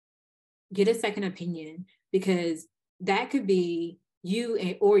 get a second opinion, because that could be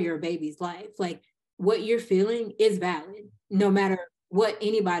you or your baby's life. Like, what you're feeling is valid, no matter what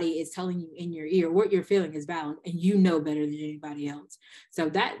anybody is telling you in your ear. What you're feeling is valid, and you know better than anybody else. So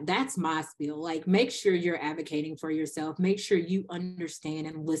that's my spiel. Like, make sure you're advocating for yourself. Make sure you understand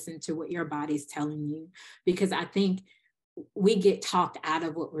and listen to what your body's telling you, because I think we get talked out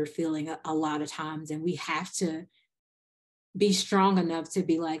of what we're feeling a lot of times, and we have to be strong enough to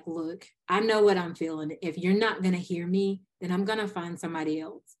be like, look, I know what I'm feeling. If you're not going to hear me, then I'm going to find somebody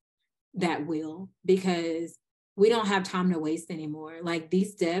else that will, because we don't have time to waste anymore. Like,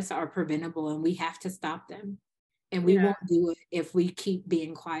 these deaths are preventable, and we have to stop them. And we won't do it if we keep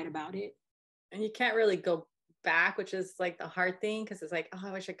being quiet about it. And you can't really go back, which is like the hard thing, because it's like, oh,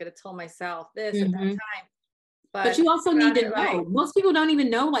 I wish I could have told myself this at that time. But you also need to know, right. Most people don't even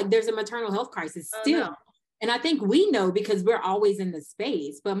know, like, there's a maternal health crisis still. No. And I think we know because we're always in the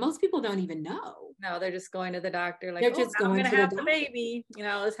space, but most people don't even know. No, they're just going to the doctor like, I'm going to have the baby.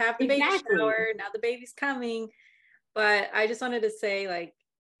 Let's have the baby shower. Now the baby's coming. But I just wanted to say, like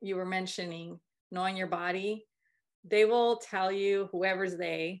you were mentioning, knowing your body, they will tell you, whoever's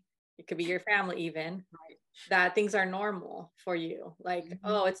they, it could be your family even, right, that things are normal for you. Like,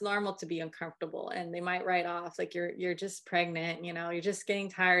 oh, it's normal to be uncomfortable. And they might write off, like, you're just pregnant, you're just getting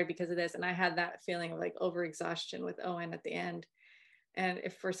tired because of this. And I had that feeling of like overexhaustion with Owen at the end. And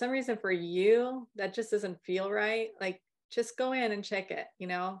if for some reason for you, that just doesn't feel right, like, just go in and check it,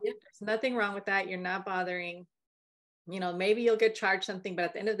 There's nothing wrong with that. You're not bothering, maybe you'll get charged something, but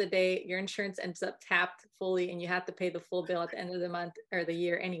at the end of the day, your insurance ends up tapped fully and you have to pay the full bill at the end of the month or the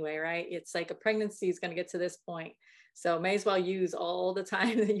year anyway, right? It's like a pregnancy is going to get to this point. So may as well use all the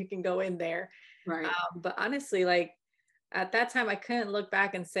time that you can go in there. Right. But honestly, like, at that time, I couldn't look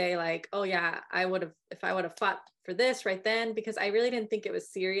back and say like, oh yeah, if I would have fought for this right then, because I really didn't think it was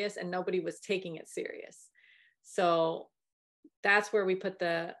serious and nobody was taking it serious. So that's where we put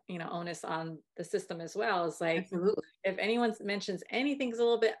the, onus on the system as well. It's like, absolutely, if anyone mentions anything's a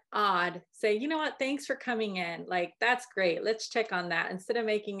little bit odd, say, you know what, thanks for coming in. Like, that's great. Let's check on that, instead of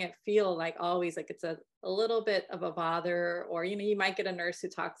making it feel like always like it's a little bit of a bother, or, you might get a nurse who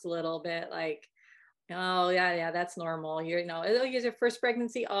talks a little bit like, oh yeah, that's normal. Oh, you're your first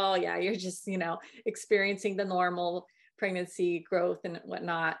pregnancy. Oh yeah, you're just, experiencing the normal pregnancy growth and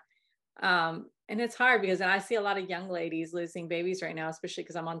whatnot. And it's hard because I see a lot of young ladies losing babies right now, especially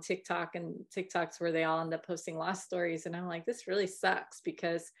because I'm on TikTok, and TikTok's where they all end up posting loss stories. And I'm like, this really sucks,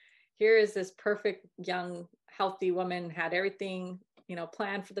 because here is this perfect young, healthy woman, had everything,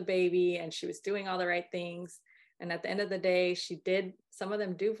 planned for the baby, and she was doing all the right things. And at the end of the day, some of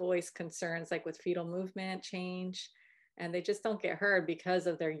them do voice concerns, like with fetal movement change, and they just don't get heard because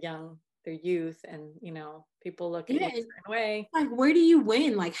of their young their youth, and people look at you Yeah, a certain way. like, where do you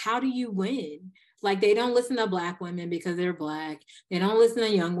win? Like, how do you win? Like, they don't listen to Black women because they're Black. They don't listen to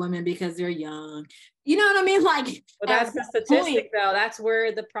young women because they're young. You know what I mean? Like, Well, at that's the what point, statistic, though. That's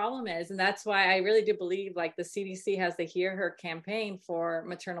where the problem is. And that's why I really do believe like the CDC has the Hear Her campaign for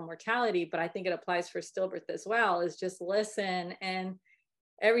maternal mortality, but I think it applies for stillbirth as well, is just listen, and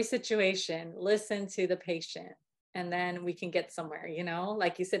every situation, listen to the patient, and then we can get somewhere,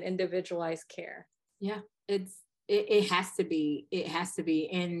 like you said, individualized care. yeah, it has to be. It has to be.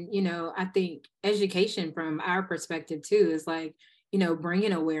 And, I think education from our perspective too is like,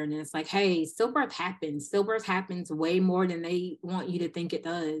 bringing awareness, like, hey, stillbirth happens. Stillbirth happens way more than they want you to think it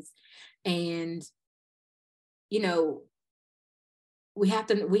does. And, you know, we have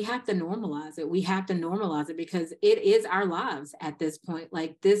to normalize it. We have to normalize it because it is our lives at this point.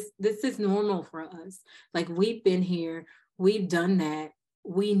 Like, this is normal for us. Like, we've been here, we've done that,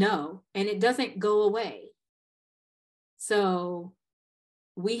 we know, and it doesn't go away. So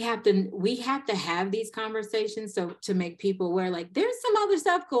we have to have these conversations, so to make people aware, like, there's some other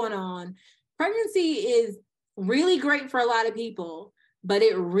stuff going on. Pregnancy is really great for a lot of people, but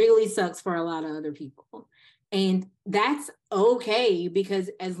it really sucks for a lot of other people. And that's okay, because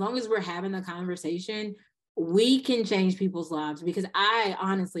as long as we're having the conversation, we can change people's lives. Because I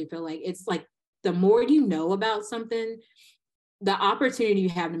honestly feel like it's like, the more you know about something, the opportunity you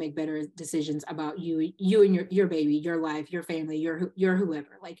have to make better decisions about you and your baby, your life, your family, your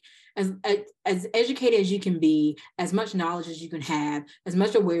whoever. Like, as educated as you can be, as much knowledge as you can have, as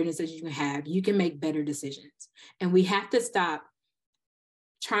much awareness as you can have, you can make better decisions. And we have to stop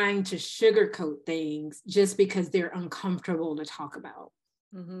trying to sugarcoat things just because they're uncomfortable to talk about.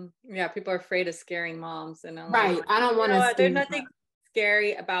 Mm-hmm. Yeah, people are afraid of scaring moms, and I'm right. like, I don't want to. There's nothing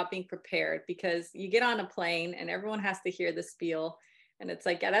scary about being prepared, because you get on a plane and everyone has to hear the spiel, and it's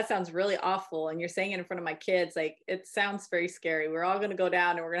like, yeah, that sounds really awful, and you're saying it in front of my kids, like, it sounds very scary. We're all going to go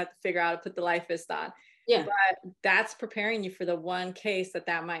down and we're going to have to figure out how to put the life vest on. Yeah. But that's preparing you for the one case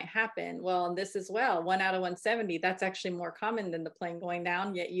that might happen. Well, and this as well, 1 out of 170, that's actually more common than the plane going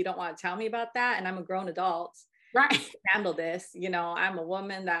down, yet you don't want to tell me about that, and I'm a grown adult. Right. Handle this. I'm a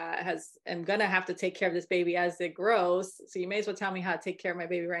woman that am gonna have to take care of this baby as it grows. So you may as well tell me how to take care of my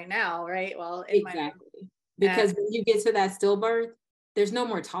baby right now, right? Well, exactly. Because when you get to that stillbirth, there's no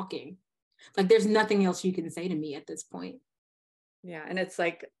more talking. Like, there's nothing else you can say to me at this point. Yeah, and it's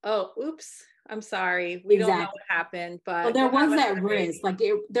like, oh, oops, I'm sorry, we don't know what happened, but well, there was that risk. Like,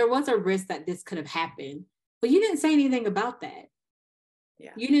 there was a risk that this could have happened, but you didn't say anything about that.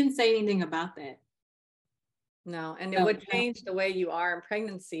 Yeah, you didn't say anything about that. No, and it would change the way you are in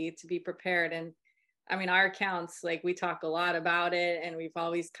pregnancy to be prepared. And I mean, our accounts, like, we talk a lot about it, and we've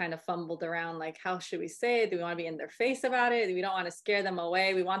always kind of fumbled around, like, how should we say it? Do we want to be in their face about it? We don't want to scare them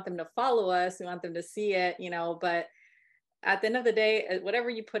away. We want them to follow us. We want them to see it, but at the end of the day, whatever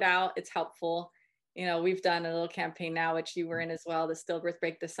you put out, it's helpful. We've done a little campaign now, which you were in as well, the Stillbirth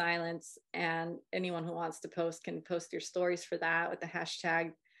Break the Silence. And anyone who wants to post can post your stories for that with the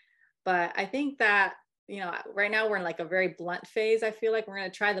hashtag. But I think that, right now we're in like a very blunt phase. I feel like we're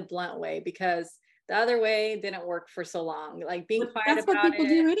going to try the blunt way, because the other way didn't work for so long. Like, being quiet about it. That's what people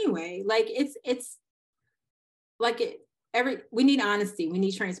do anyway. Like, it's like we need honesty. We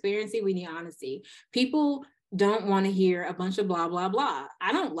need transparency. We need honesty. People don't want to hear a bunch of blah, blah, blah.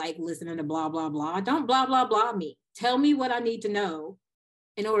 I don't like listening to blah, blah, blah. Don't blah, blah, blah me. Tell me what I need to know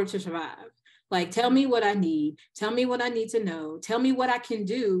in order to survive. Like, tell me what I need. Tell me what I need to know. Tell me what I can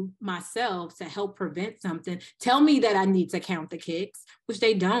do myself to help prevent something. Tell me that I need to count the kicks, which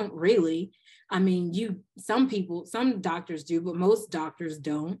they don't really. I mean, some doctors do, but most doctors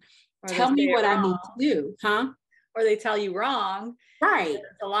don't. Tell me what I need to do, huh? Or they tell you wrong. Right. It's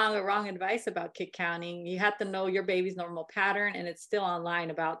a lot of wrong advice about kick counting. You have to know your baby's normal pattern, and it's still online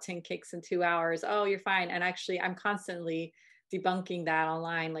about 10 kicks in 2 hours. Oh, you're fine. And actually, I'm constantly debunking that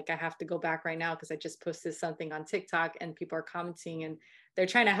online. Like, I have to go back right now because I just posted something on TikTok, and people are commenting, and they're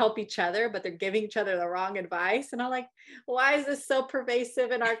trying to help each other, but they're giving each other the wrong advice. And I'm like, why is this so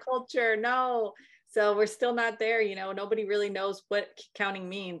pervasive in our culture? No. So we're still not there. Nobody really knows what counting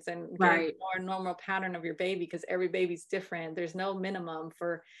means, and getting a more normal pattern of your baby, because every baby's different. There's no minimum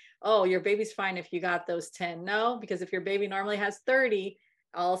for, oh, your baby's fine if you got those 10. No, because if your baby normally has 30,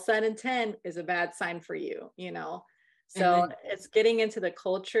 all of a sudden 10 is a bad sign for you, So it's getting into the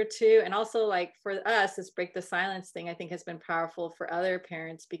culture too. And also, like, for us, this break the silence thing, I think, has been powerful for other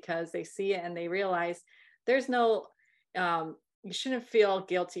parents, because they see it and they realize there's no, you shouldn't feel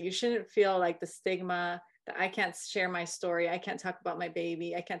guilty. You shouldn't feel like the stigma that I can't share my story. I can't talk about my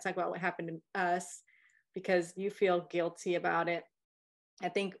baby. I can't talk about what happened to us, because you feel guilty about it. I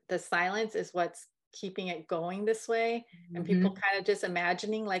think the silence is what's keeping it going this way. And Mm-hmm. people kind of just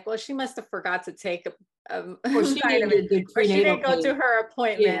imagining like, well, she must have forgot to take a Or she vitamin, didn't get the or she prenatal didn't go to care. her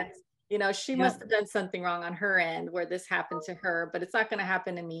appointment. Yeah. You know, she Yep. must have done something wrong on her end where this happened to her, but it's not going to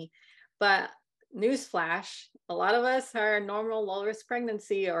happen to me. But newsflash, a lot of us are normal, low risk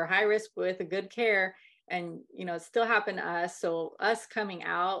pregnancy or high risk with a good care. And, you know, it still happened to us. So us coming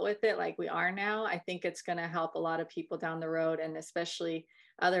out with it like we are now, I think it's going to help a lot of people down the road, and especially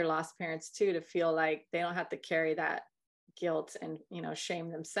other lost parents too, to feel like they don't have to carry that guilt and, you know, shame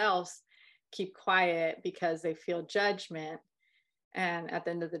themselves, keep quiet because they feel judgment. And at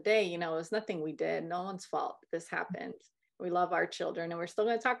the end of the day, you know, it was nothing we did, no one's fault this happened. We love our children and we're still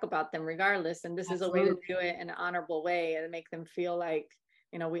going to talk about them regardless. And this Absolutely. is a way to do it in an honorable way and make them feel like,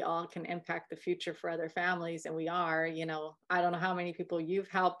 you know, we all can impact the future for other families. And we are, you know, I don't know how many people you've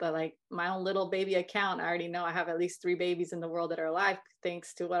helped, but like my own little baby account, I already know I have at least 3 babies in the world that are alive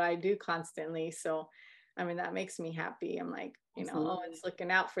thanks to what I do constantly. So, I mean, that makes me happy. I'm like, you know, oh, it's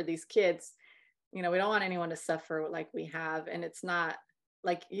looking out for these kids. You know, we don't want anyone to suffer like we have. And it's not,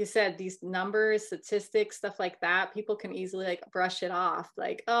 like you said, these numbers, statistics, stuff like that, people can easily like brush it off.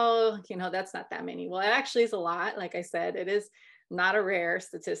 Like, oh, you know, that's not that many. Well, it actually is a lot. Like I said, it is not a rare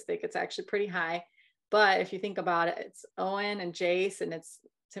statistic. It's actually pretty high. But if you think about it, it's Owen and Jace and it's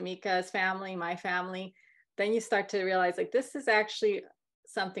Tomeka's family, my family, then you start to realize like, this is actually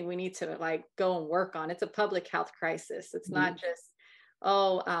something we need to like go and work on. It's a public health crisis. It's not just,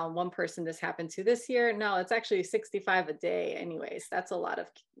 oh, one person this happened to this year. No, it's actually 65 a day anyways. That's a lot of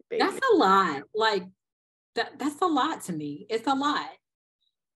babies. That's a lot. Like that's a lot to me. It's a lot.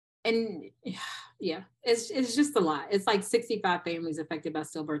 And yeah, it's just a lot. It's like 65 families affected by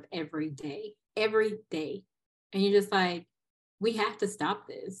stillbirth every day. And you're just like, we have to stop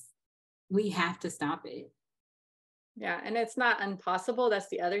this. We have to stop it. Yeah. And it's not impossible. That's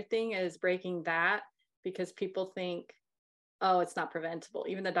the other thing, is breaking that, because people think, oh, it's not preventable.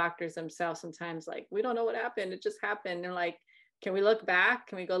 Even the doctors themselves sometimes like, we don't know what happened. It just happened. They're like, can we look back?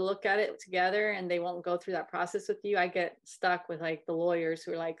 Can we go look at it together? And they won't go through that process with you. I get stuck with like the lawyers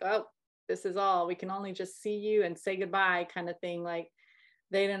who are like, oh, this is all. We can only just see you and say goodbye kind of thing. Like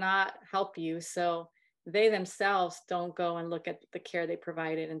they do not help you. So they themselves don't go and look at the care they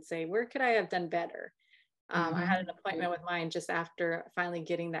provided and say, where could I have done better? I had an appointment with mine just after finally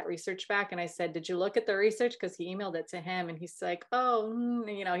getting that research back. And I said, did you look at the research? Because he emailed it to him and he's like, oh,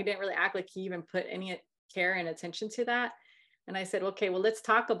 you know, he didn't really act like he even put any care and attention to that. And I said, okay, well, let's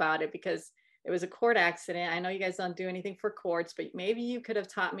talk about it, because it was a court accident. I know you guys don't do anything for courts, but maybe you could have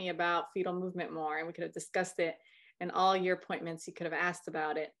taught me about fetal movement more and we could have discussed it. And all your appointments, you could have asked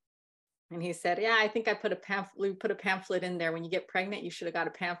about it. And he said, yeah, I think I put a pamphlet in there. When you get pregnant, you should have got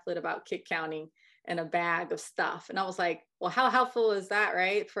a pamphlet about kick counting and a bag of stuff. And I was like, well, how helpful is that,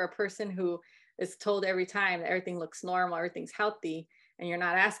 right? For a person who is told every time that everything looks normal, everything's healthy, and you're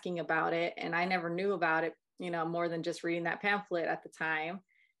not asking about it. And I never knew about it, you know, more than just reading that pamphlet at the time.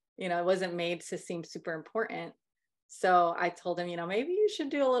 You know, it wasn't made to seem super important. So I told him, you know, maybe you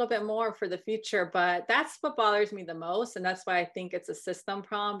should do a little bit more for the future. But that's what bothers me the most. And that's why I think it's a system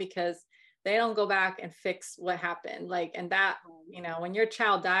problem, because they don't go back and fix what happened. Like, and that, you know, when your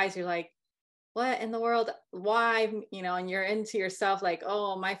child dies, you're like, what in the world? Why? You know, and you're into yourself like,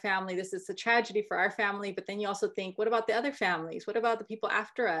 oh, my family, this is a tragedy for our family. But then you also think, what about the other families? What about the people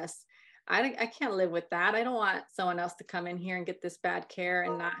after us? I can't live with that. I don't want someone else to come in here and get this bad care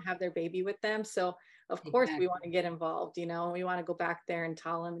and not have their baby with them. So of course we want to get involved, you know, we want to go back there and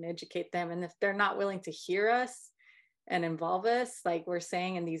tell them and educate them. And if they're not willing to hear us and involve us, like we're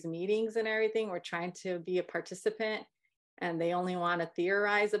saying in these meetings and everything, we're trying to be a participant, and they only want to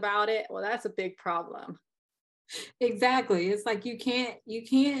theorize about it, well, that's a big problem. Exactly. It's like you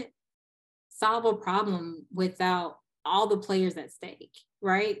can't solve a problem without all the players at stake,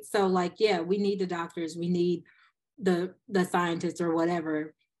 right? So like, yeah, we need the doctors, we need the scientists or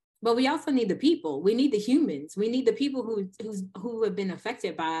whatever, but we also need the people. We need the humans. We need the people who have been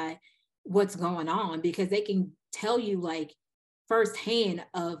affected by what's going on, because they can tell you like firsthand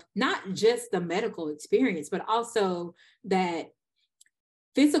of not just the medical experience, but also that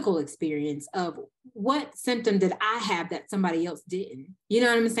physical experience of what symptom did I have that somebody else didn't. You know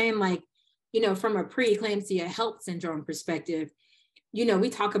what I'm saying? Like, you know, from a preeclampsia HELLP syndrome perspective, you know, we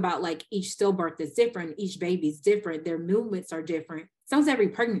talk about like each stillbirth is different, each baby's different, their movements are different. So is every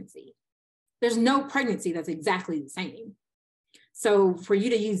pregnancy. There's no pregnancy that's exactly the same. So for you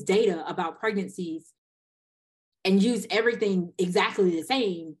to use data about pregnancies and use everything exactly the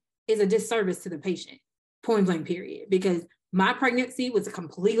same is a disservice to the patient, point blank period, because My pregnancy was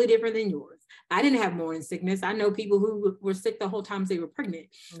completely different than yours. I didn't have morning sickness. I know people who were sick the whole time they were pregnant.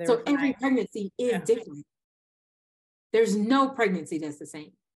 So every pregnancy is different. There's no pregnancy that's the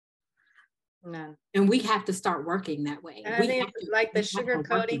same. No. And we have to start working that way. And I think like the sugar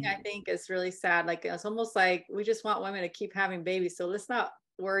coating, I think is really sad. Like it's almost like we just want women to keep having babies. So let's not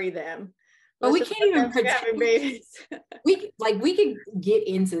worry them. But we can't even protect having babies. we could get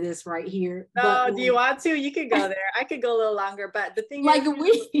into this right here. No, but do you want to? You could go there. I could go a little longer, but the thing like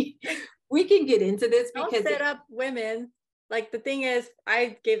is, we can get into this because don't set up women. Like the thing is,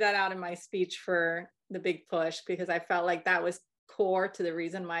 I gave that out in my speech for the big push because I felt like that was core to the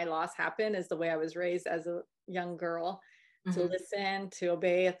reason my loss happened is the way I was raised as a young girl, to listen, to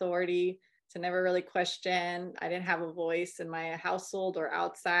obey authority, to never really question. I didn't have a voice in my household or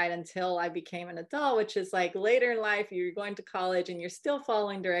outside until I became an adult, which is like later in life, you're going to college and you're still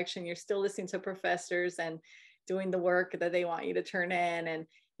following direction. You're still listening to professors and doing the work that they want you to turn in. And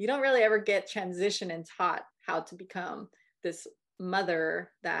you don't really ever get transition and taught how to become this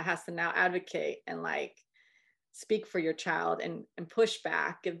mother that has to now advocate and like speak for your child and push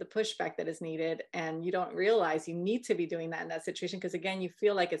back, give the pushback that is needed. And you don't realize you need to be doing that in that situation. Because again, you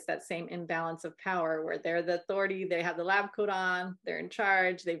feel like it's that same imbalance of power where they're the authority, they have the lab coat on, they're in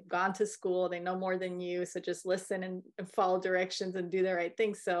charge, they've gone to school, they know more than you. So just listen and follow directions and do the right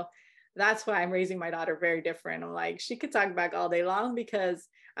thing. So that's why I'm raising my daughter very different. I'm like, she could talk back all day long because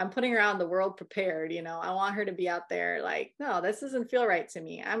I'm putting her out in the world prepared. You know, I want her to be out there like, no, this doesn't feel right to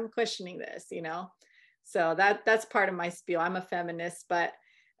me. I'm questioning this, you know? So that's part of my spiel. I'm a feminist, but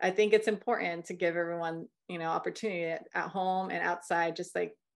I think it's important to give everyone, you know, opportunity at home and outside, just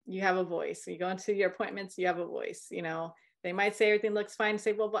like you have a voice. You go into your appointments, you have a voice, you know, they might say everything looks fine,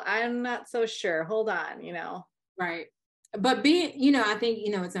 say, well, but I'm not so sure. Hold on, you know. Right. But being, you know, I think,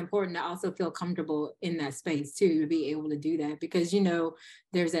 you know, it's important to also feel comfortable in that space too, to be able to do that because, you know,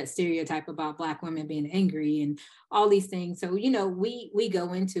 there's that stereotype about Black women being angry and all these things. So, you know, we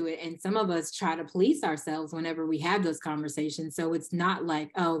go into it and some of us try to police ourselves whenever we have those conversations. So it's not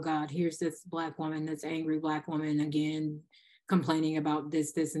like, oh God, here's this Black woman, this angry Black woman again, complaining about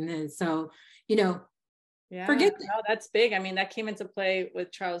this, and this. So, you know, yeah, forget that. No, that's big. I mean, that came into play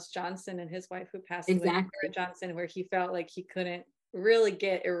with Charles Johnson and his wife who passed away, Sarah Johnson, where he felt like he couldn't really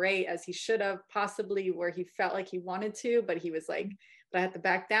get irate as he should have, possibly where he felt like he wanted to, but he was like, but I have to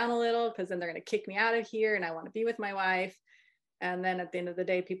back down a little because then they're going to kick me out of here and I want to be with my wife. And then at the end of the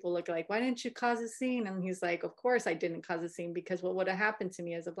day, people look like, why didn't you cause a scene? And he's like, of course I didn't cause a scene because what would have happened to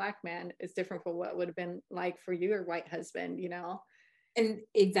me as a Black man is different from what would have been like for your white husband, you know? And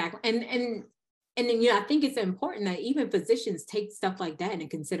exactly. And then, you know, I think it's important that even physicians take stuff like that into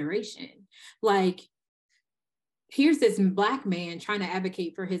consideration. Like, here's this Black man trying to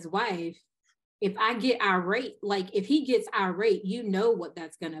advocate for his wife. If I get irate, like if he gets irate, you know what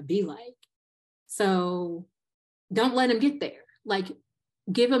that's going to be like. So don't let him get there. Like,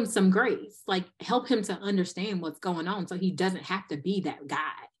 give him some grace, like help him to understand what's going on so he doesn't have to be that guy.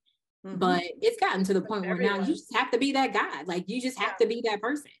 But it's gotten to the point where now you just have to be that guy. Like, you just have to be that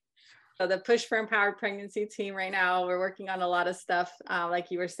person. So the Push for Empowered Pregnancy team right now, we're working on a lot of stuff. Like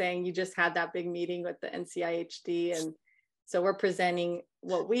you were saying, you just had that big meeting with the NCIHD. And so we're presenting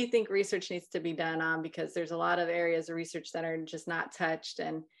what we think research needs to be done on, because there's a lot of areas of research that are just not touched.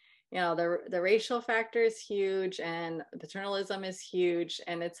 And, you know, the racial factor is huge and paternalism is huge.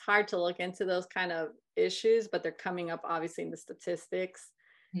 And it's hard to look into those kind of issues, but they're coming up obviously in the statistics.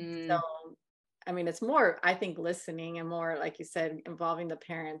 So I mean, it's more, I think, listening and more, like you said, involving the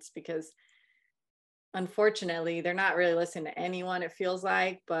parents, because unfortunately, they're not really listening to anyone, it feels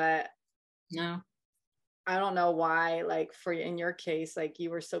like. But no, I don't know why, like in your case, like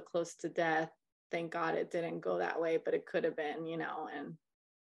you were so close to death. Thank God it didn't go that way, but it could have been, you know. And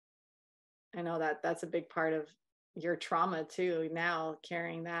I know that that's a big part of your trauma too, now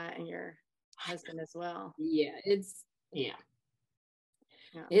carrying that and your husband as well. Yeah,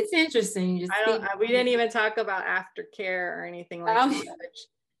 it's interesting. We didn't even talk about aftercare or anything like that.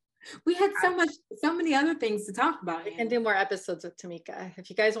 We had so many other things to talk about. We can do more episodes with Tomeka. If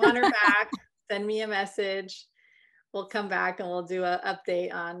you guys want her back, send me a message. We'll come back and we'll do an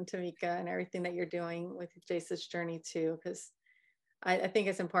update on Tomeka and everything that you're doing with Jace's journey too, because I think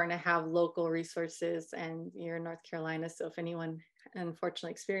it's important to have local resources, and you're in North Carolina. So if anyone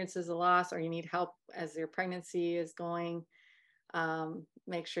unfortunately experiences a loss or you need help as your pregnancy is going,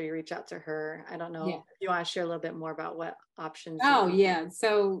 make sure you reach out to her. I don't know if you want to share a little bit more about what options. Oh yeah.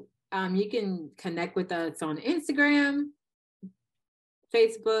 So you can connect with us on Instagram,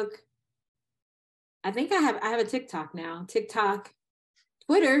 Facebook. I think I have a TikTok now,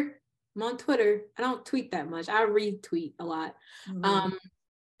 Twitter. I'm on Twitter. I don't tweet that much. I retweet a lot. Mm-hmm.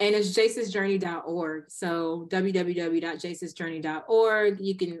 And it's jasonsjourney.org. So www.jasonsjourney.org.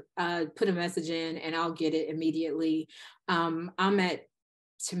 You can put a message in and I'll get it immediately. I'm at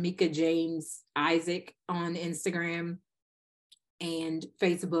Tomeka James Isaac on Instagram and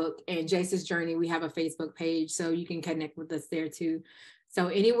Facebook, and Jason's Journey. We have a Facebook page, so you can connect with us there too. So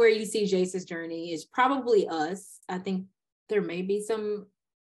anywhere you see Jason's Journey is probably us. I think there may be some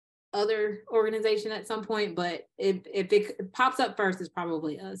other organization at some point, but if it pops up first, it's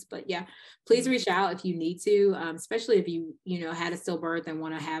probably us. But yeah, please reach out if you need to, especially if you had a stillbirth and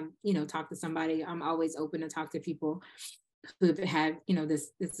want to have talk to somebody. I'm always open to talk to people who've had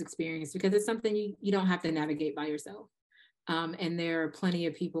this experience, because it's something you don't have to navigate by yourself. And there are plenty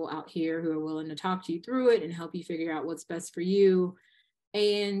of people out here who are willing to talk to you through it and help you figure out what's best for you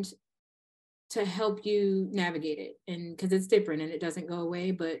and to help you navigate it. And because it's different and it doesn't go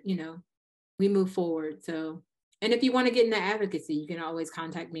away, but we move forward. So, and if you want to get into advocacy, you can always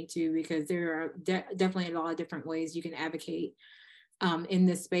contact me too, because there are definitely a lot of different ways you can advocate in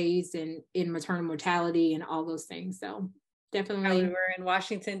this space and in maternal mortality and all those things. So definitely. We were in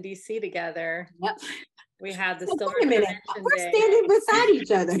Washington, D.C. together. Yep. We had the Stillbirth Prevention Day. We're standing beside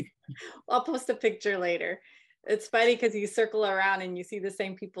each other. I'll post a picture later. It's funny because you circle around and you see the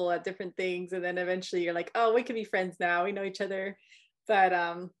same people at different things, and then eventually you're like, oh, we could be friends now. We know each other. But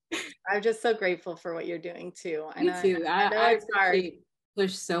I'm just so grateful for what you're doing too. Me too. I know it's hard.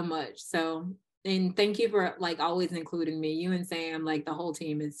 Push so much. So, and thank you for always including me. You and Sam, the whole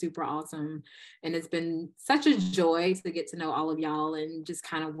team is super awesome. And it's been such a joy to get to know all of y'all and just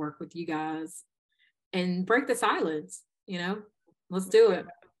kind of work with you guys and break the silence. Let's do it.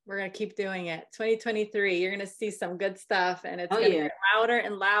 We're going to keep doing it. 2023, you're going to see some good stuff, and it's going to get louder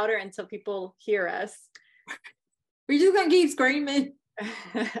and louder until people hear us. We're just going to keep screaming.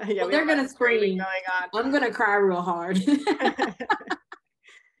 Yeah, they're going to scream. I'm going to cry real hard.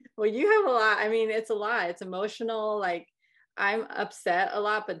 Well, you have a lot. I mean, it's a lot. It's emotional. I'm upset a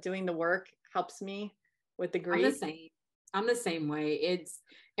lot, but doing the work helps me with the grief. I'm the same way.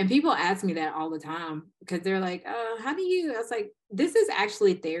 And people ask me that all the time, because they're like, how do you? I was like, this is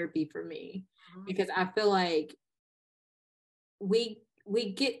actually therapy for me, because I feel like we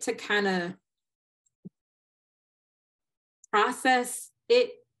get to kind of process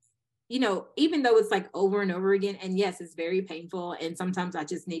it, even though it's over and over again. And yes, it's very painful. And sometimes I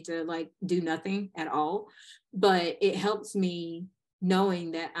just need to do nothing at all. But it helps me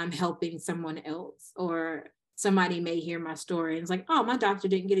knowing that I'm helping someone else, or somebody may hear my story and it's like, oh, my doctor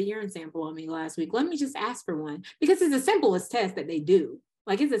didn't get a urine sample on me last week. Let me just ask for one, because it's the simplest test that they do.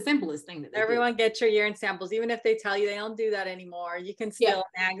 It's the simplest thing that they Everyone get your urine samples. Even if they tell you they don't do that anymore, you can still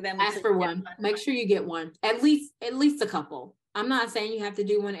nag them. Ask for one. Make sure you get one. At least a couple. I'm not saying you have to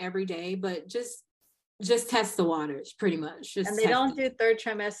do one every day, but just test the waters, pretty much. And they don't do third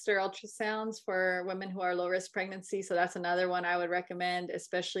trimester ultrasounds for women who are low risk pregnancy. So that's another one I would recommend,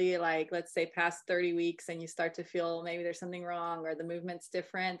 especially let's say past 30 weeks and you start to feel maybe there's something wrong or the movement's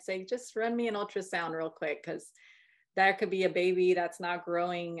different. Say, just run me an ultrasound real quick, because that could be a baby that's not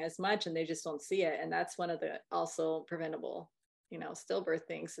growing as much and they just don't see it. And that's one of the also preventable, stillbirth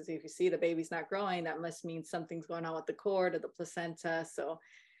things. Is if you see the baby's not growing, that must mean something's going on with the cord or the placenta. So,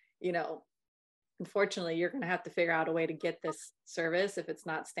 unfortunately, you're going to have to figure out a way to get this service if it's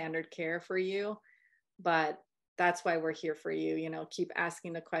not standard care for you. But that's why we're here for you. Keep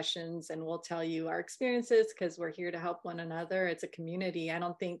asking the questions and we'll tell you our experiences, because we're here to help one another. It's a community. I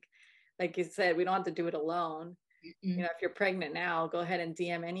don't think, like you said, we don't have to do it alone. If you're pregnant now, go ahead and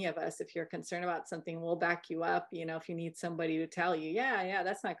DM any of us. If you're concerned about something, we'll back you up. If you need somebody to tell you, yeah,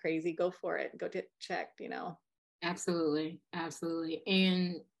 that's not crazy, go for it, go get checked. Absolutely.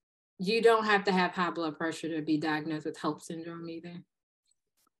 And you don't have to have high blood pressure to be diagnosed with HELLP syndrome either.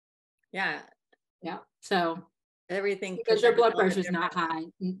 Yeah. So everything, because your blood pressure is not high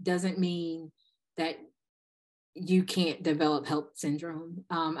doesn't mean that you can't develop HELLP syndrome.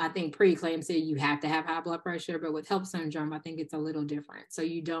 I think preeclampsia, you have to have high blood pressure, but with HELLP syndrome, I think it's a little different. So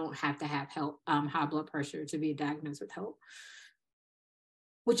you don't have to have high blood pressure to be diagnosed with HELLP,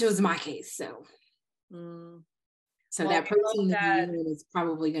 which was my case. So, that protein is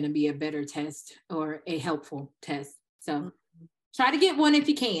probably going to be a better test, or a helpful test. So try to get one if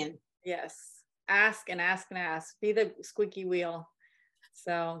you can. Yes. Ask and ask and ask. Be the squeaky wheel.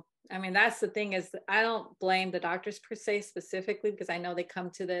 So, I mean, that's the thing, is I don't blame the doctors per se specifically, because I know they come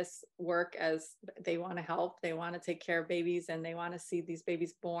to this work as they want to help. They want to take care of babies and they want to see these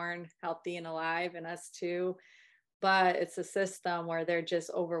babies born healthy and alive, and us too. But it's a system where they're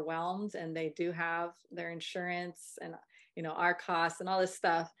just overwhelmed, and they do have their insurance and, our costs and all this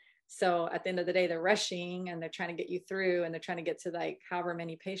stuff. So at the end of the day, they're rushing and they're trying to get you through, and they're trying to get to like however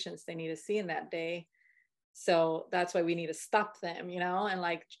many patients they need to see in that day. So that's why we need to stop them, and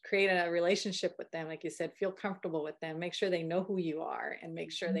like create a relationship with them. Like you said, feel comfortable with them, make sure they know who you are, and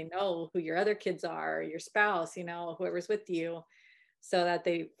make sure they know who your other kids are, your spouse, whoever's with you, so that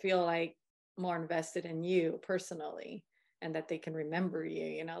they feel like more invested in you personally, and that they can remember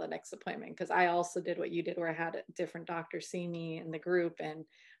you, the next appointment. Because I also did what you did, where I had a different doctor see me in the group, and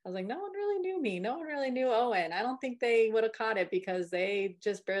I was like, no one really knew me. No one really knew Owen. I don't think they would have caught it, because they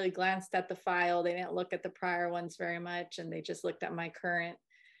just barely glanced at the file. They didn't look at the prior ones very much. And they just looked at my current,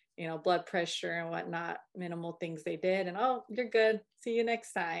 blood pressure and whatnot, minimal things they did. And, oh, you're good. See you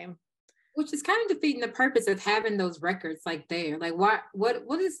next time. Which is kind of defeating the purpose of having those records like there. Like,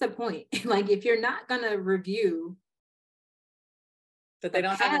 what is the point? Like, if you're not going to review. But they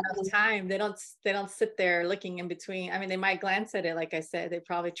don't have enough time. They don't sit there looking in between. I mean, they might glance at it, like I said, they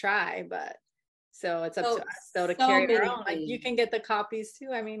probably try, but so it's up to us though to carry our own. Like, you can get the copies too.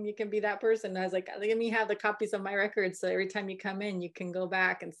 I mean, you can be that person that's like, let me have the copies of my records, so every time you come in, you can go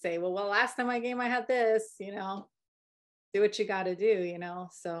back and say, well, last time I came, I had this, do what you got to do,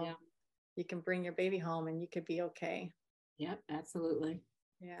 so you can bring your baby home and you could be okay. Yep, absolutely.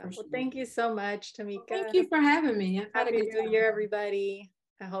 Yeah. Well, thank you so much, Tomeka. Well, thank you for having me. I've had Happy a good New Year, everybody.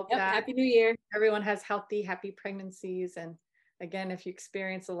 I hope that Happy New Year. Everyone has healthy, happy pregnancies. And again, if you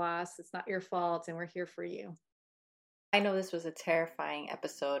experience a loss, it's not your fault, and we're here for you. I know this was a terrifying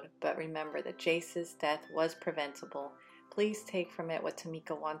episode, but remember that Jace's death was preventable. Please take from it what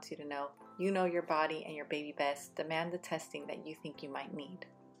Tomeka wants you to know. You know your body and your baby best. Demand the testing that you think you might need.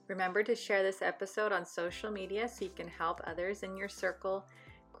 Remember to share this episode on social media so you can help others in your circle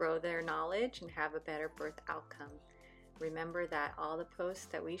grow their knowledge and have a better birth outcome. Remember that all the posts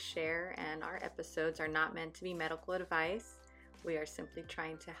that we share and our episodes are not meant to be medical advice. We are simply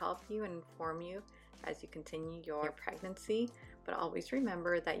trying to help you and inform you as you continue your pregnancy. But always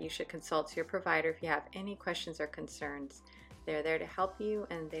remember that you should consult your provider if you have any questions or concerns. They're there to help you,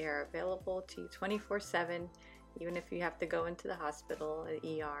 and they are available to you 24/7, even if you have to go into the hospital or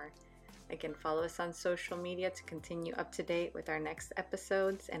the ER. Again, follow us on social media to continue up to date with our next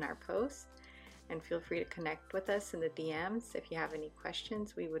episodes and our posts. And feel free to connect with us in the DMs. If you have any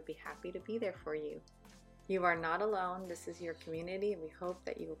questions, we would be happy to be there for you. You are not alone. This is your community, and we hope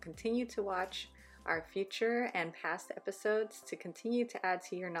that you will continue to watch our future and past episodes to continue to add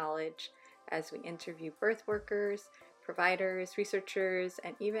to your knowledge as we interview birth workers, providers, researchers,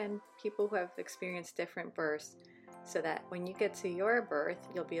 and even people who have experienced different births, so that when you get to your birth,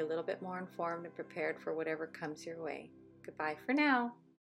 you'll be a little bit more informed and prepared for whatever comes your way. Goodbye for now.